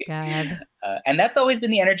 Oh my God. And that's always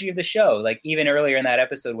been the energy of the show. Like even earlier in that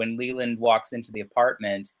episode when Leland walks into the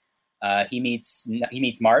apartment, he meets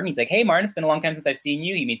Martin. He's like, hey, Martin, it's been a long time since I've seen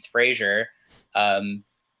you. He meets Frasier.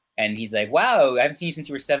 And he's like, wow, I haven't seen you since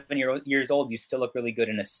you were 7 years old. You still look really good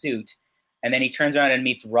in a suit. And then he turns around and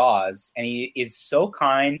meets Roz, and he is so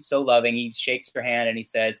kind, so loving. He shakes her hand and he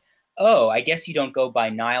says, oh, I guess you don't go by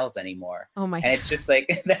Niles anymore. Oh my! And it's just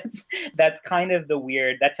like, that's kind of the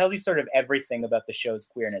weird, that tells you sort of everything about the show's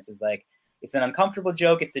queerness, is like, it's an uncomfortable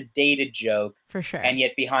joke. It's a dated joke. For sure. And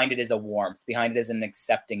yet behind it is a warmth. Behind it is an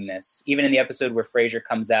acceptingness. Even in the episode where Frasier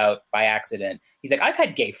comes out by accident, he's like, I've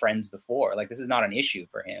had gay friends before. Like, this is not an issue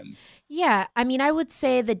for him. Yeah. I mean, I would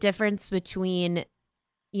say the difference between,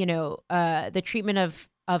 you know, the treatment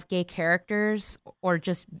of gay characters or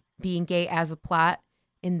just being gay as a plot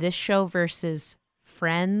in this show versus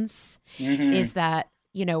Friends is that,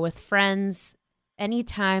 you know, with Friends,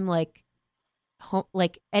 anytime like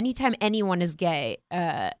like anytime anyone is gay,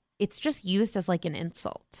 it's just used as like an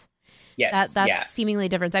insult. Yes, That's seemingly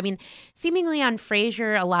different. I mean, seemingly on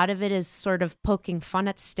Frasier, a lot of it is sort of poking fun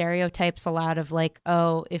at stereotypes. A lot of like,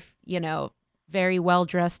 oh, if, very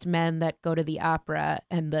well-dressed men that go to the opera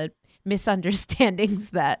and the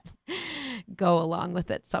misunderstandings that go along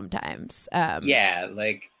with it sometimes.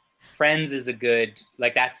 Like Friends is a good,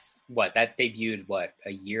 like that debuted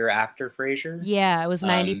a year after Frasier? Yeah, it was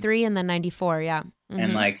 93 and then 94, yeah. Mm-hmm.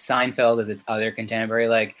 And like Seinfeld is its other contemporary.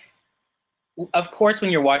 Like, of course,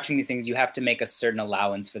 when you're watching these things, you have to make a certain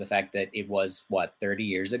allowance for the fact that it was 30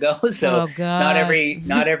 years ago. So not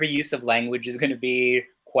every use of language is going to be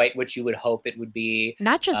quite what you would hope it would be.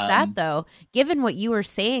 Not just that, though. Given what you were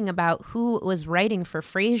saying about who was writing for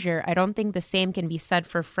Frasier, I don't think the same can be said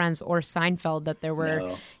for Friends or Seinfeld, that there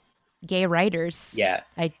were gay writers. Yeah.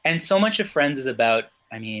 And so much of Friends is about,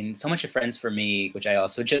 so much of Friends for me, which I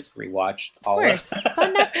also just rewatched. Of course. It's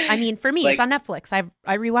on Netflix. For me, it's on Netflix.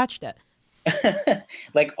 I rewatched it.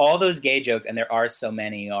 Like all those gay jokes, and there are so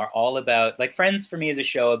many, are all about, like Friends for me is a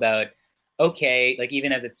show about, okay, like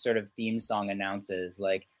even as its sort of theme song announces,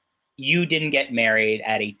 like you didn't get married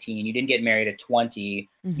at 18, you didn't get married at 20,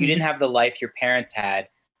 you didn't have the life your parents had.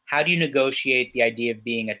 How do you negotiate the idea of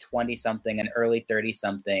being a 20-something, an early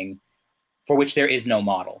 30-something, for which there is no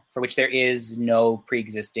model, for which there is no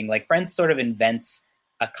pre-existing, like Friends sort of invents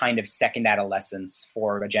a kind of second adolescence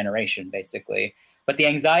for a generation, basically. But the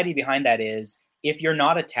anxiety behind that is, if you're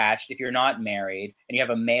not attached, if you're not married, and you have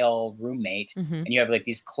a male roommate, and you have like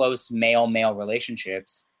these close male-male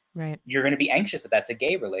relationships, right, you're going to be anxious that that's a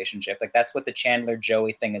gay relationship. Like that's what the Chandler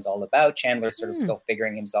Joey thing is all about. Chandler's sort of still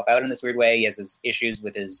figuring himself out in this weird way. He has his issues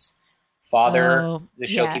with his father. The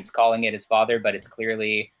show keeps calling it his father, but it's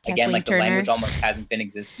clearly, again, like Turner. The language almost hasn't been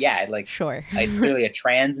exist. Yeah, like sure, it's clearly a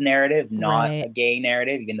trans narrative, not a gay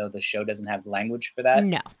narrative, even though the show doesn't have language for that.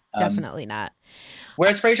 No, definitely not.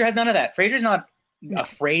 Whereas Frasier has none of that. Frasier's not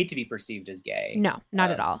afraid to be perceived as gay. No, not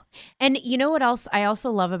at all. And you know what else I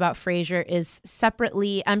also love about Frasier is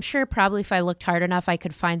separately, I'm sure probably if I looked hard enough, I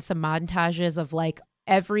could find some montages of like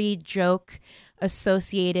every joke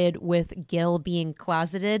associated with Gil being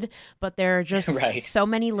closeted, but there are just so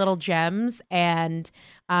many little gems. And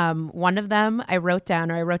one of them I wrote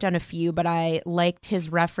down a few, but I liked his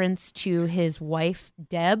reference to his wife,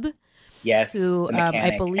 Deb. Yes, who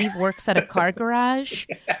I believe works at a car garage.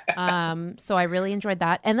 So I really enjoyed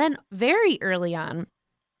that. And then very early on,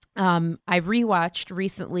 I rewatched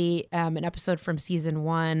recently an episode from season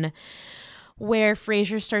 1 where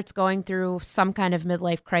Frasier starts going through some kind of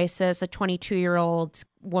midlife crisis. A 22-year-old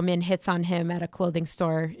woman hits on him at a clothing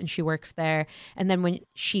store, and she works there. And then when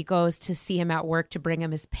she goes to see him at work to bring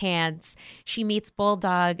him his pants, she meets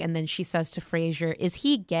Bulldog, and then she says to Frasier, "Is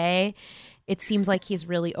he gay? It seems like he's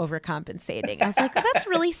really overcompensating." I was like, oh, that's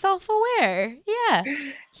really self-aware. Yeah,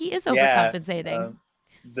 he is overcompensating.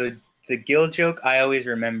 The Gil joke I always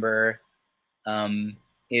remember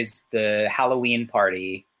is the Halloween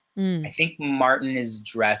party. I think Martin is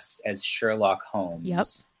dressed as Sherlock Holmes. Yep.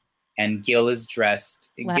 And Gil is dressed.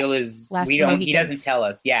 Gil is. He doesn't tell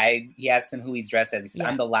us. Yeah, he asks him who he's dressed as. He says,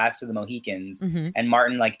 "I'm the last of the Mohicans." And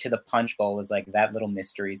Martin, like to the punch bowl, is like, that little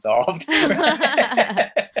mystery solved. And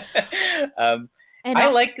I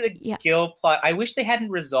like the Gil plot. I wish they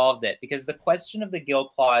hadn't resolved it, because the question of the Gil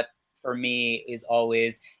plot for me is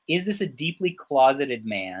always: is this a deeply closeted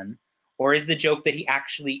man? Or is the joke that he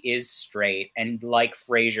actually is straight, and like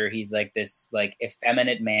Frasier, he's like this like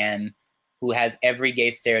effeminate man who has every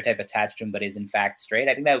gay stereotype attached to him, but is in fact straight?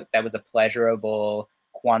 I think that was a pleasurable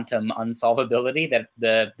quantum unsolvability that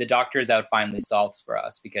the Doctor Is Out finally solves for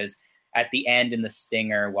us, because at the end in the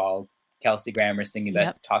stinger, while Kelsey Grammer is singing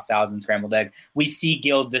about tossed salads and scrambled eggs, we see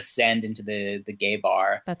Gil descend into the gay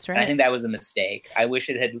bar. That's right. And I think that was a mistake. I wish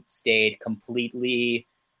it had stayed completely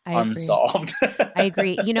unsolved. I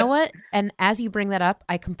agree. You know what? And as you bring that up,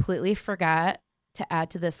 I completely forgot to add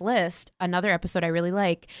to this list another episode I really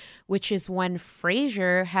like, which is when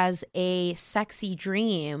Frasier has a sexy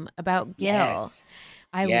dream about Gil. Yes.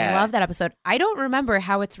 I love that episode. I don't remember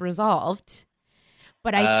how it's resolved,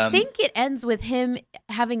 but I think it ends with him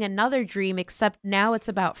having another dream, except now it's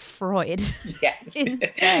about Freud. Yes.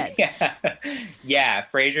 Yeah.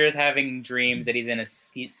 Frasier is having dreams that he's in a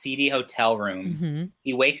seedy hotel room.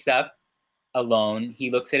 He wakes up alone. He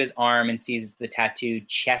looks at his arm and sees the tattoo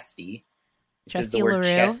Chesty. It says the word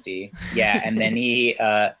Chesty. Yeah. And then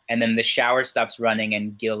and then the shower stops running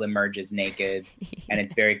and Gil emerges naked. And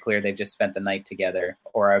it's very clear they've just spent the night together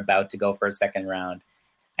or are about to go for a second round.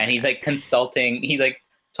 And he's like consulting. He's like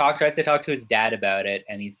tries to talk to his dad about it.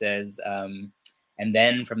 And he says, and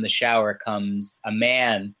then from the shower comes a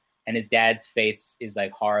man and his dad's face is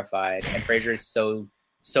like horrified, and Frasier is so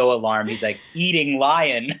alarmed. He's like, eating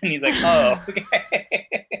lion, and he's like, oh, okay.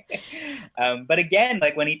 But again,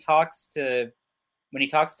 like when he talks to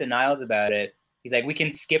Niles about it, he's like, we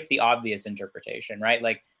can skip the obvious interpretation, right?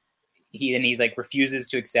 Like he's like refuses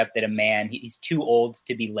to accept that a man, he's too old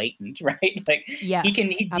to be latent, right? Like Yes,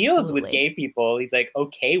 he deals absolutely. with gay people. He's like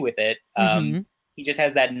okay with it. He just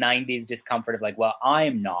has that 90s discomfort of like, well,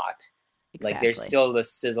 I'm not. Exactly. Like there's still the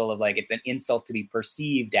sizzle of like, it's an insult to be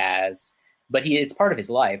perceived as, but it's part of his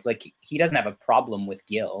life. Like he doesn't have a problem with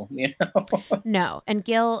Gil, you know? No. And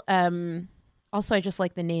Gil, also, I just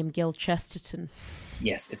like the name Gil Chesterton.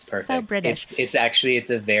 Yes, it's perfect. So British. It's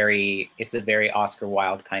a very Oscar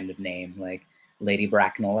Wilde kind of name, like Lady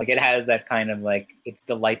Bracknell. Like it has that kind of like, it's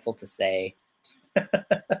delightful to say.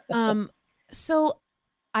 So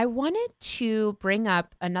I wanted to bring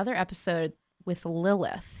up another episode with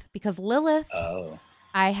Lilith, because Lilith,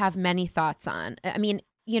 I have many thoughts on. I mean,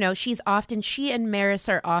 you know, she and Maris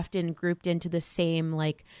are often grouped into the same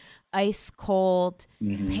like ice cold,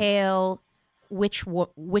 pale witch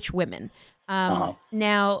women.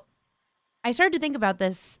 Now, I started to think about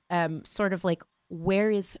this sort of like,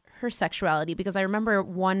 where is her sexuality? Because I remember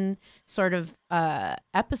one sort of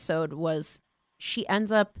episode was she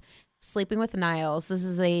ends up sleeping with Niles. This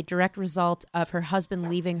is a direct result of her husband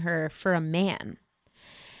leaving her for a man.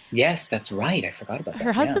 Yes, that's right. I forgot about that.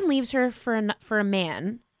 Her husband leaves her for a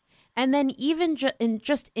man. And then even in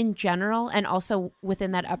general, and also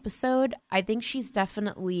within that episode, I think she's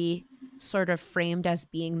definitely sort of framed as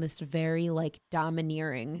being this very like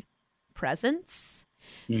domineering presence.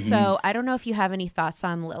 So I don't know if you have any thoughts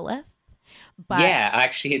on Lilith. But yeah,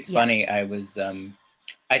 actually, it's funny. I was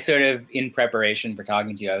I sort of, in preparation for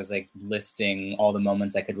talking to you, I was like listing all the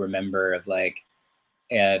moments I could remember of like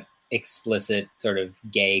explicit sort of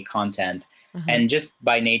gay content. And just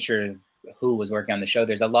by nature of who was working on the show,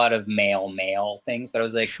 there's a lot of male things, but I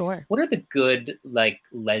was like, sure, what are the good like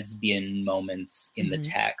lesbian moments in the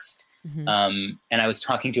text? And I was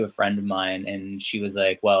talking to a friend of mine, and she was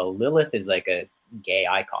like, well, Lilith is like a gay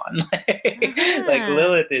icon. Like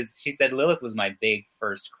she said Lilith was my big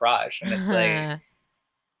first crush. And it's like,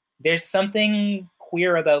 there's something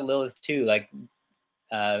queer about Lilith too. Like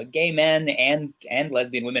gay men and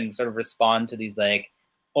lesbian women sort of respond to these like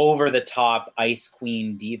over the top ice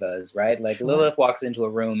queen divas, right? Like Lilith walks into a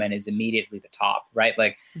room and is immediately the top, right?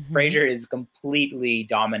 Like Frasier is completely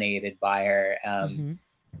dominated by her.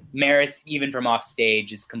 Maris, even from off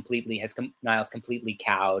stage, is Niles completely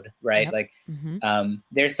cowed, right? Like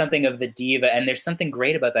there's something of the diva, and there's something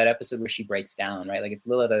great about that episode where she breaks down, right? Like it's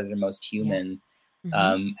Lilith at her most human,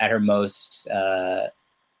 at her most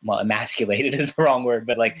well, emasculated is the wrong word,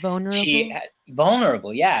 but like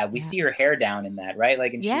vulnerable. Yeah. We see her hair down in that, right?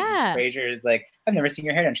 Like, and Frasier is like, I've never seen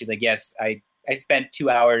your hair down. She's like, yes, I spent 2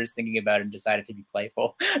 hours thinking about it and decided to be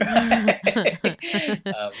playful.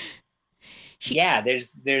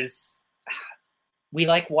 There's we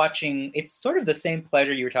like watching, it's sort of the same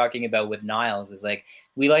pleasure you were talking about with Niles, is like,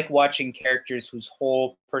 we like watching characters whose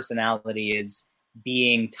whole personality is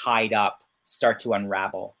being tied up start to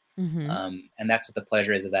unravel. And that's what the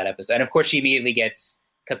pleasure is of that episode. And of course, she immediately gets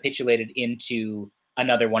capitulated into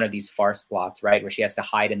another one of these farce plots, right? Where she has to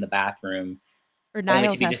hide in the bathroom. Or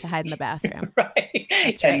Niles has to hide in the bathroom. Right.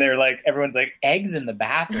 That's and they're like, everyone's like, eggs in the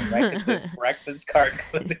bathroom, right? Because the breakfast cart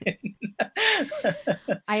goes in.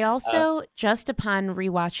 I also, just upon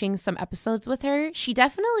rewatching some episodes with her, she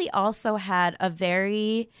definitely also had a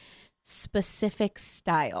very specific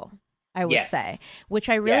style, I would say, which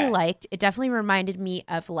I really liked. It definitely reminded me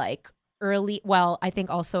of like I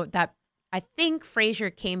think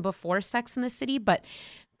Frasier came before Sex and the City, but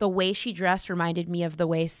the way she dressed reminded me of the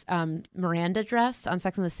way Miranda dressed on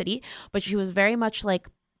Sex and the City. But she was very much like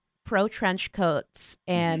pro trench coats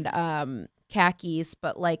and khakis,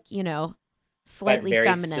 but like, you know, slightly that very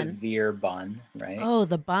feminine. Severe bun, right? Oh,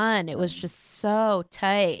 the bun. It was just so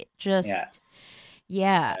tight.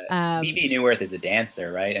 Yeah. Bebe Neuwirth is a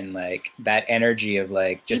dancer, right? And like that energy of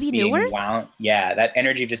like just Bebe being Neuwirth? wound. Yeah, that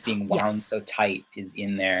energy of just being wound so tight is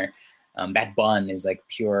in there. That bun is like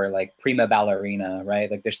pure like prima ballerina,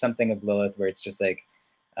 right? Like there's something of Lilith where it's just like,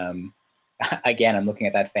 again, I'm looking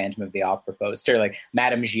at that Phantom of the Opera poster, like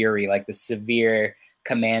Madame Giry, like the severe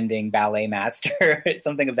commanding ballet master.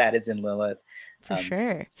 Something of that is in Lilith. For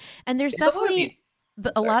sure. And there's definitely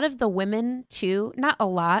a lot of the women too, not a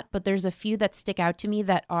lot, but there's a few that stick out to me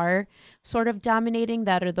that are sort of dominating,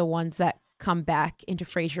 that are the ones that come back into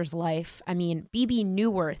Frasier's life. I mean, BB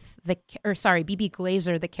Newworth, BB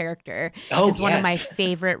Glazer, the character, is one of my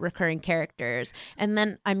favorite recurring characters. And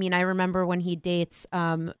then, I mean, I remember when he dates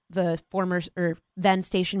the former or then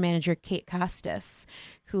station manager Kate Costas,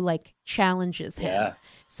 who like challenges him. Yeah.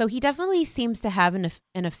 So he definitely seems to have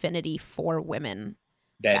an affinity for women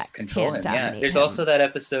that control him. Yeah. There's him. Also that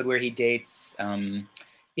episode where he dates.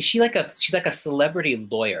 She's like a celebrity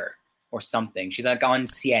lawyer or something. She's like on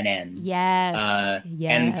CNN. Yes.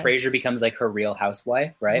 And Frasier becomes like her Real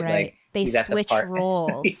Housewife, right? Like they switch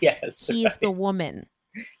roles. Yes. He's the woman.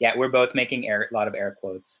 Yeah, we're both making a lot of air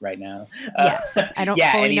quotes right now. Yes, I don't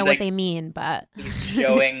fully know what they mean, but he's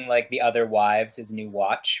showing like the other wives his new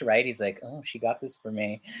watch, right? He's like, oh, she got this for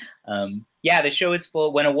me. The show is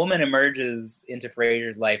full. When a woman emerges into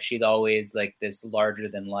Frasier's life, she's always like this larger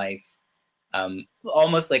than life,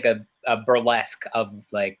 almost like a burlesque of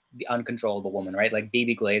like the uncontrollable woman, right? Like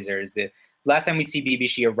BB Glazer is the last time we see BB,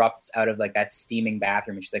 she erupts out of like that steaming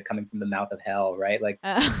bathroom and she's like coming from the mouth of hell, right? Like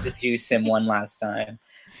seduce him one last time.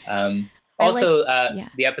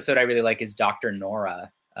 The episode I really like is Dr.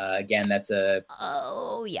 Nora. Again, that's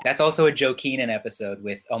also a Joe Keenan episode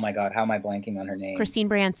with, oh my God, how am I blanking on her name? Christine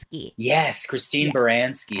Baranski. Yes, Christine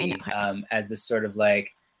Baranski as this sort of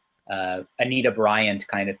like Anita Bryant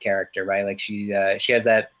kind of character, right? Like she has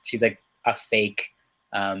that, she's like a fake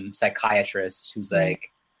psychiatrist who's like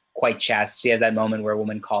quite chaste. She has that moment where a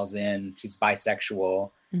woman calls in, she's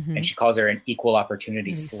bisexual, and she calls her an equal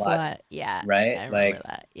opportunity slut. Yeah. Right? I remember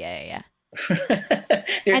that. Yeah.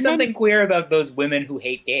 There's something queer about those women who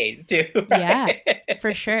hate gays too. Right? Yeah,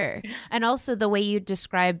 for sure. And also the way you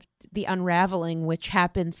described the unraveling, which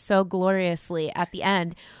happens so gloriously at the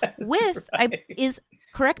end with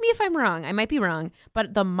correct me if I'm wrong. I might be wrong,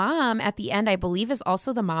 but the mom at the end, I believe, is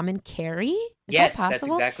also the mom in Carrie. Yes, that's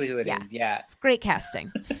exactly who it is. Yeah, it's great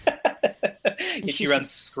casting. And she runs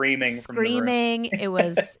screaming from the room.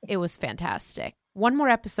 It was fantastic. One more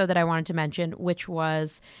episode that I wanted to mention, which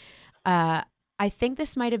was, I think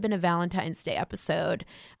this might have been a Valentine's Day episode.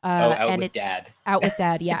 Out with Dad. Out with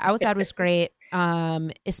Dad. Yeah, Out with Dad was great.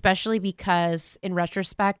 Especially because in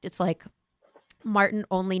retrospect, it's like Martin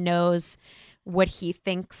only knows what he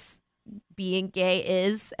thinks being gay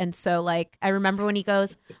is. And so like, I remember when he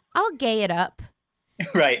goes, I'll gay it up.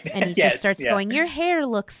 Right. And he just starts going, your hair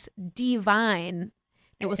looks divine.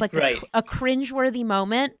 It was like a cringeworthy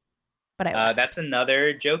moment. But that's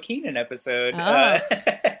another Joe Keenan episode.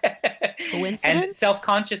 Coincidence? And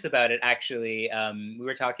self-conscious about it, actually. We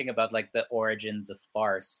were talking about like the origins of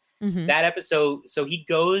farce. That episode, so he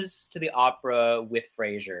goes to the opera with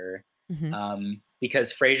Frasier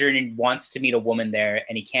because Frasier wants to meet a woman there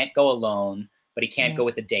and he can't go alone, but he can't go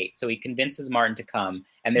with a date. So he convinces Martin to come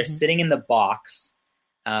and they're sitting in the box.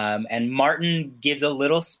 And Martin gives a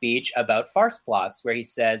little speech about farce plots where he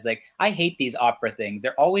says, like, I hate these opera things.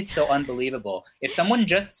 They're always so unbelievable. If someone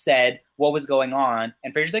just said what was going on,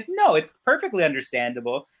 and Frasier's like, no, it's perfectly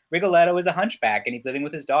understandable. Rigoletto is a hunchback and he's living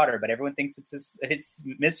with his daughter, but everyone thinks it's his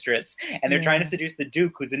mistress. And they're trying to seduce the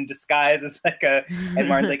Duke, who's in disguise as like and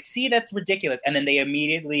Martin's like, see, that's ridiculous. And then they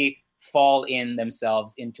immediately fall in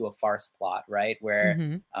themselves into a farce plot, right?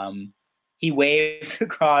 Where he waves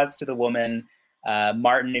across to the woman.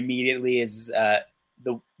 Martin immediately is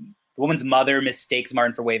the woman's mother mistakes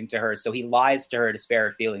Martin for waving to her, so he lies to her to spare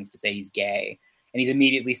her feelings to say he's gay, and he's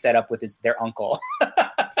immediately set up with their uncle,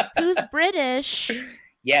 who's British.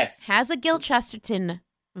 Yes, has a Gil Chesterton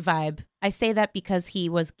vibe. I say that because he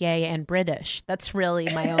was gay and British. That's really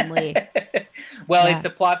my only. Well, it's a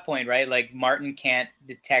plot point, right? Like Martin can't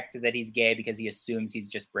detect that he's gay because he assumes he's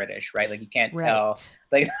just British, right? Like you can't tell.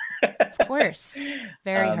 Like, of course,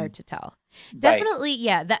 very hard to tell. Definitely,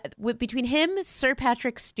 yeah. That between him, Sir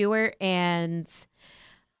Patrick Stewart, and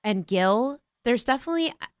Gil, there's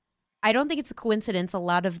definitely. I don't think it's a coincidence. A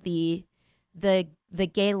lot of the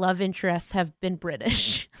gay love interests have been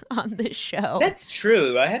British on this show. That's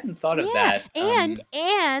true. I hadn't thought of that.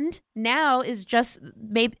 And now is just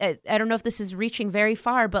maybe I don't know if this is reaching very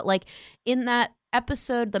far, but like in that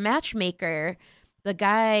episode, The Matchmaker, the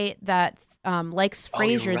guy that likes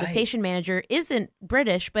Frasier, the station manager, isn't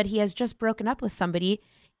British, but he has just broken up with somebody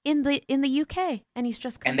in the UK, and he's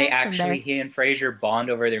just come back from there. He and Frasier bond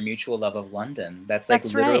over their mutual love of London. That's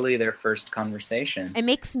literally their first conversation. It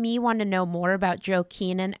makes me want to know more about Joe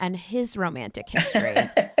Keenan and his romantic history.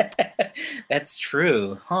 That's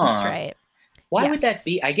true, huh? That's right. Why would that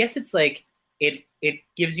be? I guess it's like it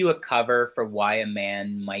gives you a cover for why a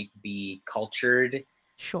man might be cultured.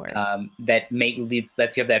 Sure. That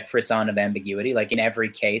lets you have that frisson of ambiguity. Like in every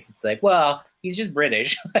case, it's like, well, he's just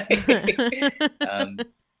British.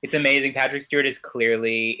 It's amazing. Patrick Stewart is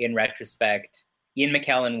clearly, in retrospect, Ian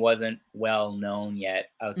McKellen wasn't well known yet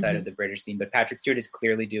outside of the British scene, but Patrick Stewart is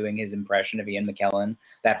clearly doing his impression of Ian McKellen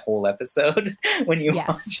that whole episode when you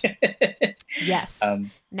watch it. Yes.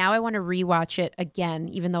 Now I want to rewatch it again,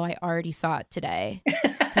 even though I already saw it today,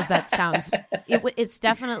 because that sounds. It's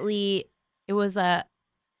definitely. It was a.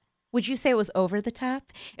 Would you say it was over the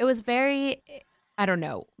top? It was very, I don't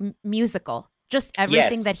know, musical. Just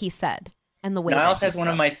everything that he said. And the way Niles has one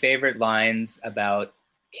of my favorite lines about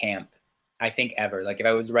camp, I think, ever. Like, if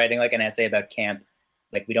I was writing like an essay about camp,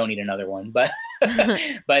 like, we don't need another one, but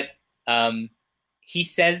he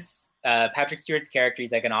says, Patrick Stewart's character,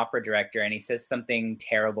 he's like an opera director, and he says something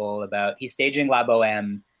terrible about, he's staging La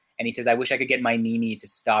Boheme, and he says, I wish I could get my Mimi to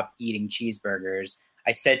stop eating cheeseburgers.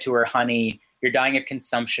 I said to her, honey, you're dying of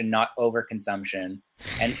consumption, not overconsumption.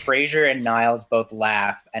 And Frasier and Niles both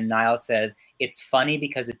laugh, and Niles says, it's funny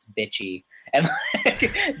because it's bitchy. And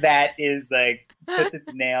like, that is like, puts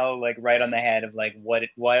its nail like right on the head of like,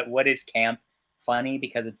 what is camp? Funny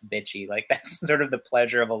because it's bitchy. Like, that's sort of the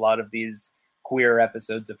pleasure of a lot of these queer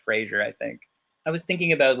episodes of Frasier, I think. I was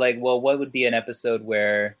thinking about like, well, what would be an episode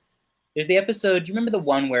where there's the episode, do you remember the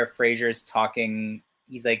one where Frasier is talking,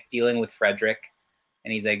 he's like dealing with Frederick,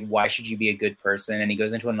 and he's like, why should you be a good person? And he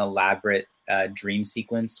goes into an elaborate dream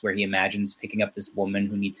sequence where he imagines picking up this woman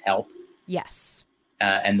who needs help. Yes.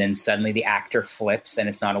 And then suddenly the actor flips and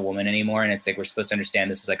it's not a woman anymore. And it's like, we're supposed to understand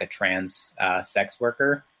this was like a trans sex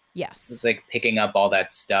worker. Yes. It's like picking up all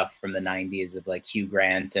that stuff from the 90s of like Hugh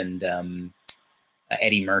Grant and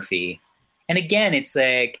Eddie Murphy. And again, it's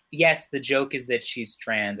like, yes, the joke is that she's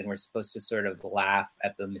trans and we're supposed to sort of laugh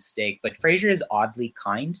at the mistake. But Frasier is oddly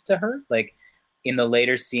kind to her. Like in the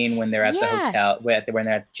later scene when they're at the hotel, when they're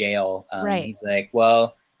at jail, he's like,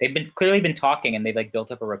 well, they've clearly been talking and they've like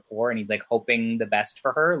built up a rapport, and he's like hoping the best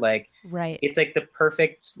for her. Like, it's like the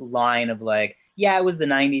perfect line of like, yeah, it was the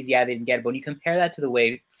 90s. Yeah, they didn't get it. But when you compare that to the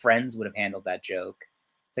way Friends would have handled that joke,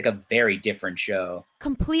 it's like a very different show.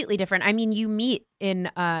 Completely different. I mean, you meet in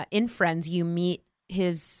Friends, you meet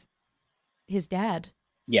his dad.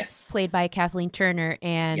 Yes. Played by Kathleen Turner.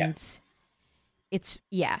 And it's,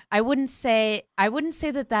 I wouldn't say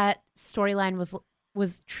that storyline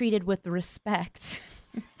was treated with respect.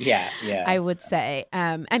 Yeah. I would say.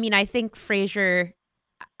 I mean, I think Frasier,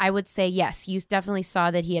 I would say, yes, you definitely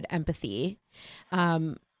saw that he had empathy.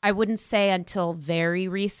 I wouldn't say until very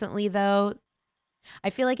recently, though.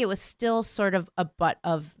 I feel like it was still sort of a butt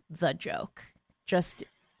of the joke. Just.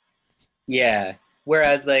 Yeah.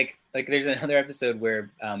 Whereas like there's another episode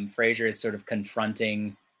where Frasier is sort of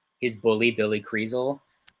confronting his bully, Billy Kriesel.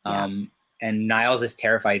 And Niles is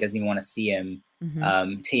terrified. He doesn't even want to see him.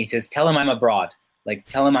 He says, tell him I'm abroad. Like,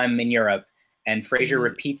 tell him I'm in Europe. And Frasier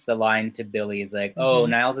repeats the line to Billy. He's like, oh,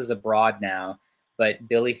 Niles is abroad now. But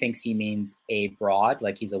Billy thinks he means a broad,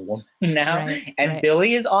 like he's a woman now. And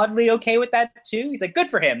Billy is oddly okay with that too. He's like, good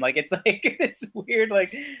for him. Like, it's like this weird,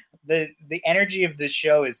 like the energy of the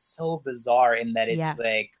show is so bizarre in that it's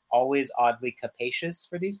like always oddly capacious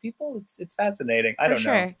for these people. It's fascinating. I don't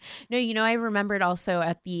know. No, I remembered also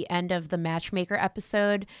at the end of the Matchmaker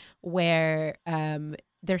episode where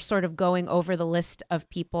they're sort of going over the list of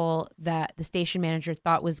people that the station manager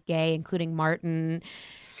thought was gay, including Martin.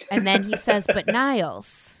 And then he says, but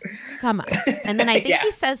Niles, come on. And then I think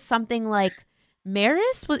he says something like,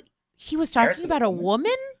 Maris? He was talking about a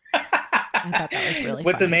woman? I thought that was really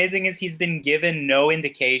What's funny. amazing is he's been given no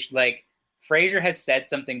indication. Like, Frasier has said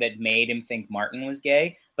something that made him think Martin was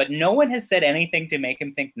gay, but no one has said anything to make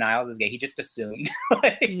him think Niles is gay. He just assumed.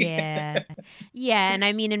 Yeah. And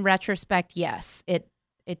I mean, in retrospect, yes, it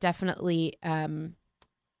definitely,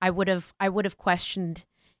 I would have questioned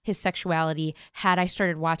his sexuality had I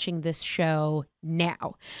started watching this show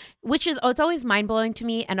now, which is, it's always mind blowing to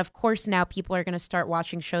me. And of course, now people are going to start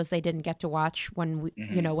watching shows they didn't get to watch when we,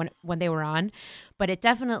 when they were on. But it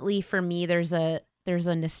definitely, for me, there's a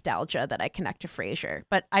nostalgia that I connect to Frasier.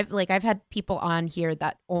 But I've had people on here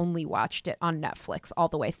that only watched it on Netflix all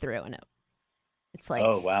the way through, and it's like,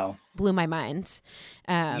 oh wow, blew my mind.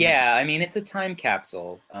 Yeah, I mean, it's a time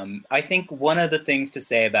capsule. I think one of the things to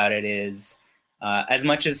say about it is, as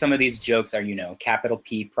much as some of these jokes are, capital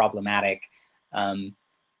P problematic,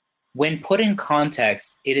 when put in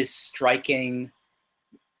context, it is striking.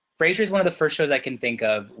 Frasier is one of the first shows I can think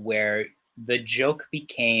of where the joke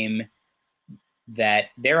became that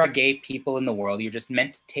there are gay people in the world. You're just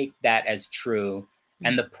meant to take that as true.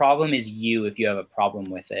 And the problem is you if you have a problem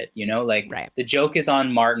with it, The joke is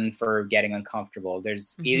on Martin for getting uncomfortable.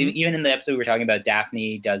 There's even in the episode we were talking about,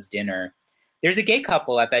 Daphne does dinner. There's a gay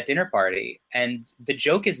couple at that dinner party, and the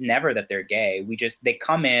joke is never that they're gay. They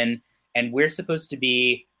come in and we're supposed to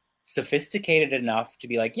be sophisticated enough to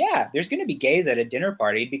be like, yeah, there's going to be gays at a dinner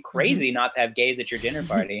party. It'd be crazy not to have gays at your dinner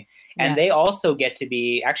party. And they also get to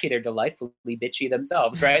be, actually, they're delightfully bitchy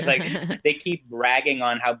themselves, right? Like they keep bragging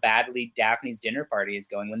on how badly Daphne's dinner party is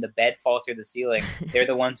going. When the bed falls through the ceiling, they're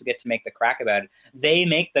the ones who get to make the crack about it. They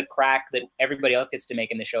make the crack that everybody else gets to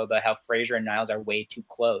make in the show about how Frasier and Niles are way too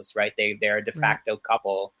close, right? They're a de facto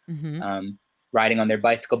couple. Riding on their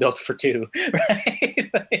bicycle built for two, right?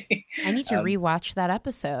 Like, I need to rewatch that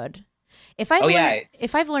episode. If I've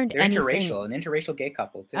learned anything, an interracial gay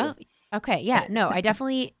couple too. Oh, okay, yeah, no,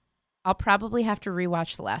 I'll probably have to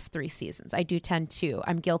rewatch the last 3 seasons. I do tend to.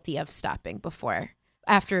 I'm guilty of stopping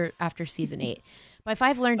after season 8. But if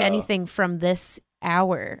I've learned anything from this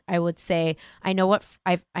hour, I would say I know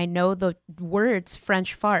the words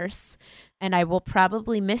French farce, and I will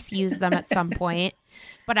probably misuse them at some point.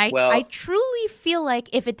 But I truly feel like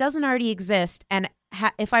if it doesn't already exist, and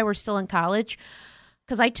if I were still in college,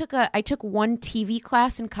 because I took one TV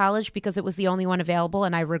class in college because it was the only one available,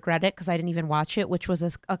 and I regret it because I didn't even watch it, which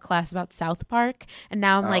was a class about South Park, and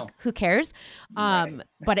now I'm like, who cares? Right.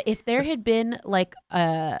 But if there had been like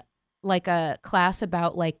a class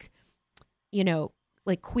about like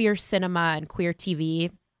queer cinema and queer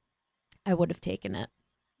TV, I would have taken it.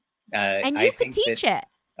 And you could teach it.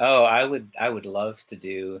 Oh, I would love to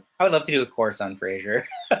do a course on Frasier.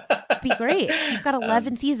 It'd be great. You've got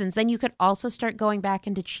 11 seasons. Then you could also start going back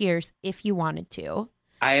into Cheers if you wanted to.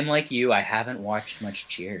 I am like you. I haven't watched much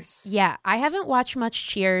Cheers. Yeah, I haven't watched much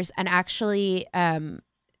Cheers. And actually,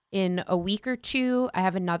 in a week or two, I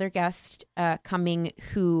have another guest coming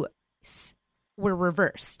who were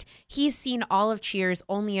reversed. He's seen all of Cheers,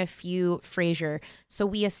 only a few Frasier. So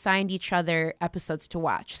we assigned each other episodes to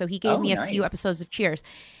watch. So he gave me a few episodes of Cheers.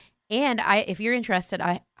 And if you're interested,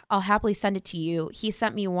 I'll happily send it to you. He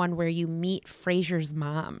sent me one where you meet Frasier's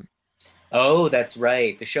mom. Oh, that's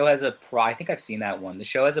right. The show has I think I've seen that one. The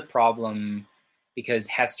show has a problem because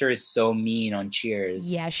Hester is so mean on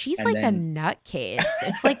Cheers. Yeah, she's a nutcase.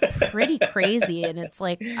 It's like pretty crazy. And it's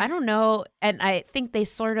like, I don't know. And I think they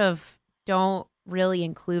sort of don't really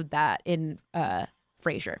include that in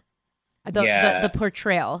Frasier, the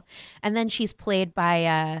portrayal. And then she's played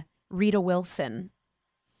by Rita Wilson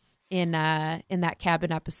in that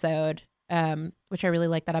cabin episode, which I really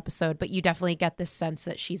like that episode. But you definitely get this sense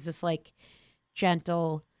that she's this like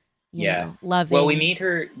gentle, you know, loving. Well, we meet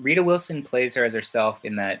her. Rita Wilson plays her as herself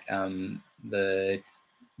in that the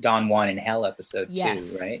Don Juan in Hell episode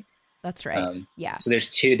too, right? That's right. Yeah. So there's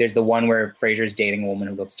 2. There's the one where Frasier's dating a woman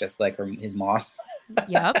who looks just like his mom.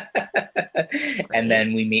 Yep. And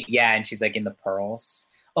then we meet, and she's like in the pearls.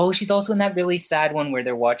 Oh, she's also in that really sad one where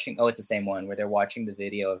they're watching. Oh, it's the same one where they're watching the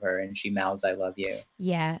video of her and she mouths "I love you."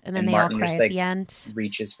 Yeah, and then they Martin all cry at the end.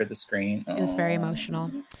 Reaches for the screen. It was very emotional.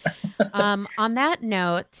 On that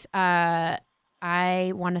note, I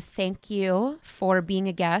want to thank you for being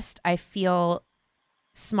a guest. I feel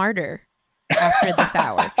smarter after this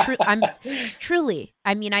hour. I'm truly.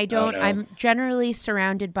 I mean, I don't. I'm generally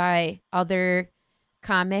surrounded by other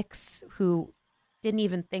comics who didn't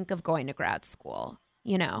even think of going to grad school.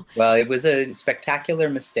 You know. Well, it was a spectacular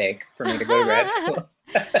mistake for me to go to grad school.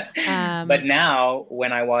 But now,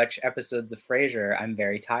 when I watch episodes of Frasier, I'm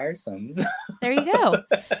very tiresome. There you go.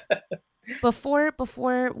 Before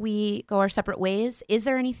we go our separate ways, is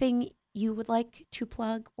there anything you would like to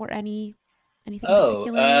plug or anything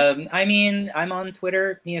particular? I mean, I'm on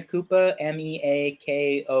Twitter, Meakoopa,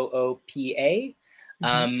 MEAKOOPA.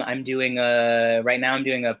 I'm doing right now I'm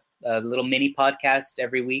doing a little mini podcast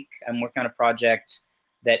every week. I'm working on a project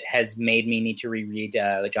that has made me need to reread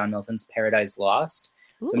John Milton's Paradise Lost.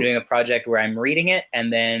 Ooh. So I'm doing a project where I'm reading it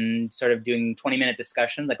and then sort of doing 20-minute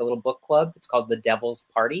discussions, like a little book club. It's called The Devil's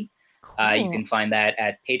Party. Cool. You can find that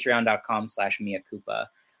at patreon.com/Meakoopa.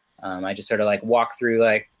 I just sort of like walk through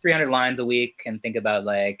like 300 lines a week and think about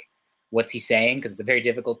like, what's he saying? Because it's a very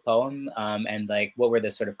difficult poem. And like, what were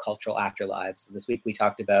the sort of cultural afterlives? This week we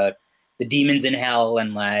talked about the demons in hell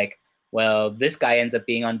and like, well, this guy ends up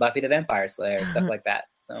being on Buffy the Vampire Slayer, stuff like that.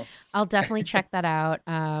 So I'll definitely check that out.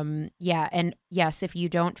 Yeah. And yes, if you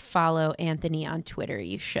don't follow Anthony on Twitter,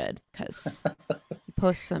 you should, because he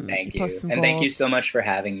posts some Thank you. Posts some and gold. Thank you so much for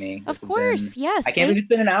having me. Of course. Yes. I can't believe it's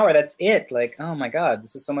been an hour. That's it. Like, oh my God,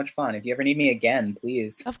 this is so much fun. If you ever need me again,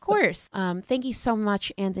 please. Of course. Thank you so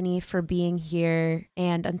much, Anthony, for being here.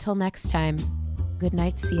 And until next time, good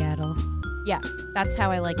night, Seattle. Yeah, that's how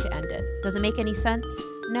I like to end it. Does it make any sense?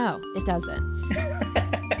 No, it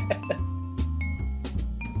doesn't.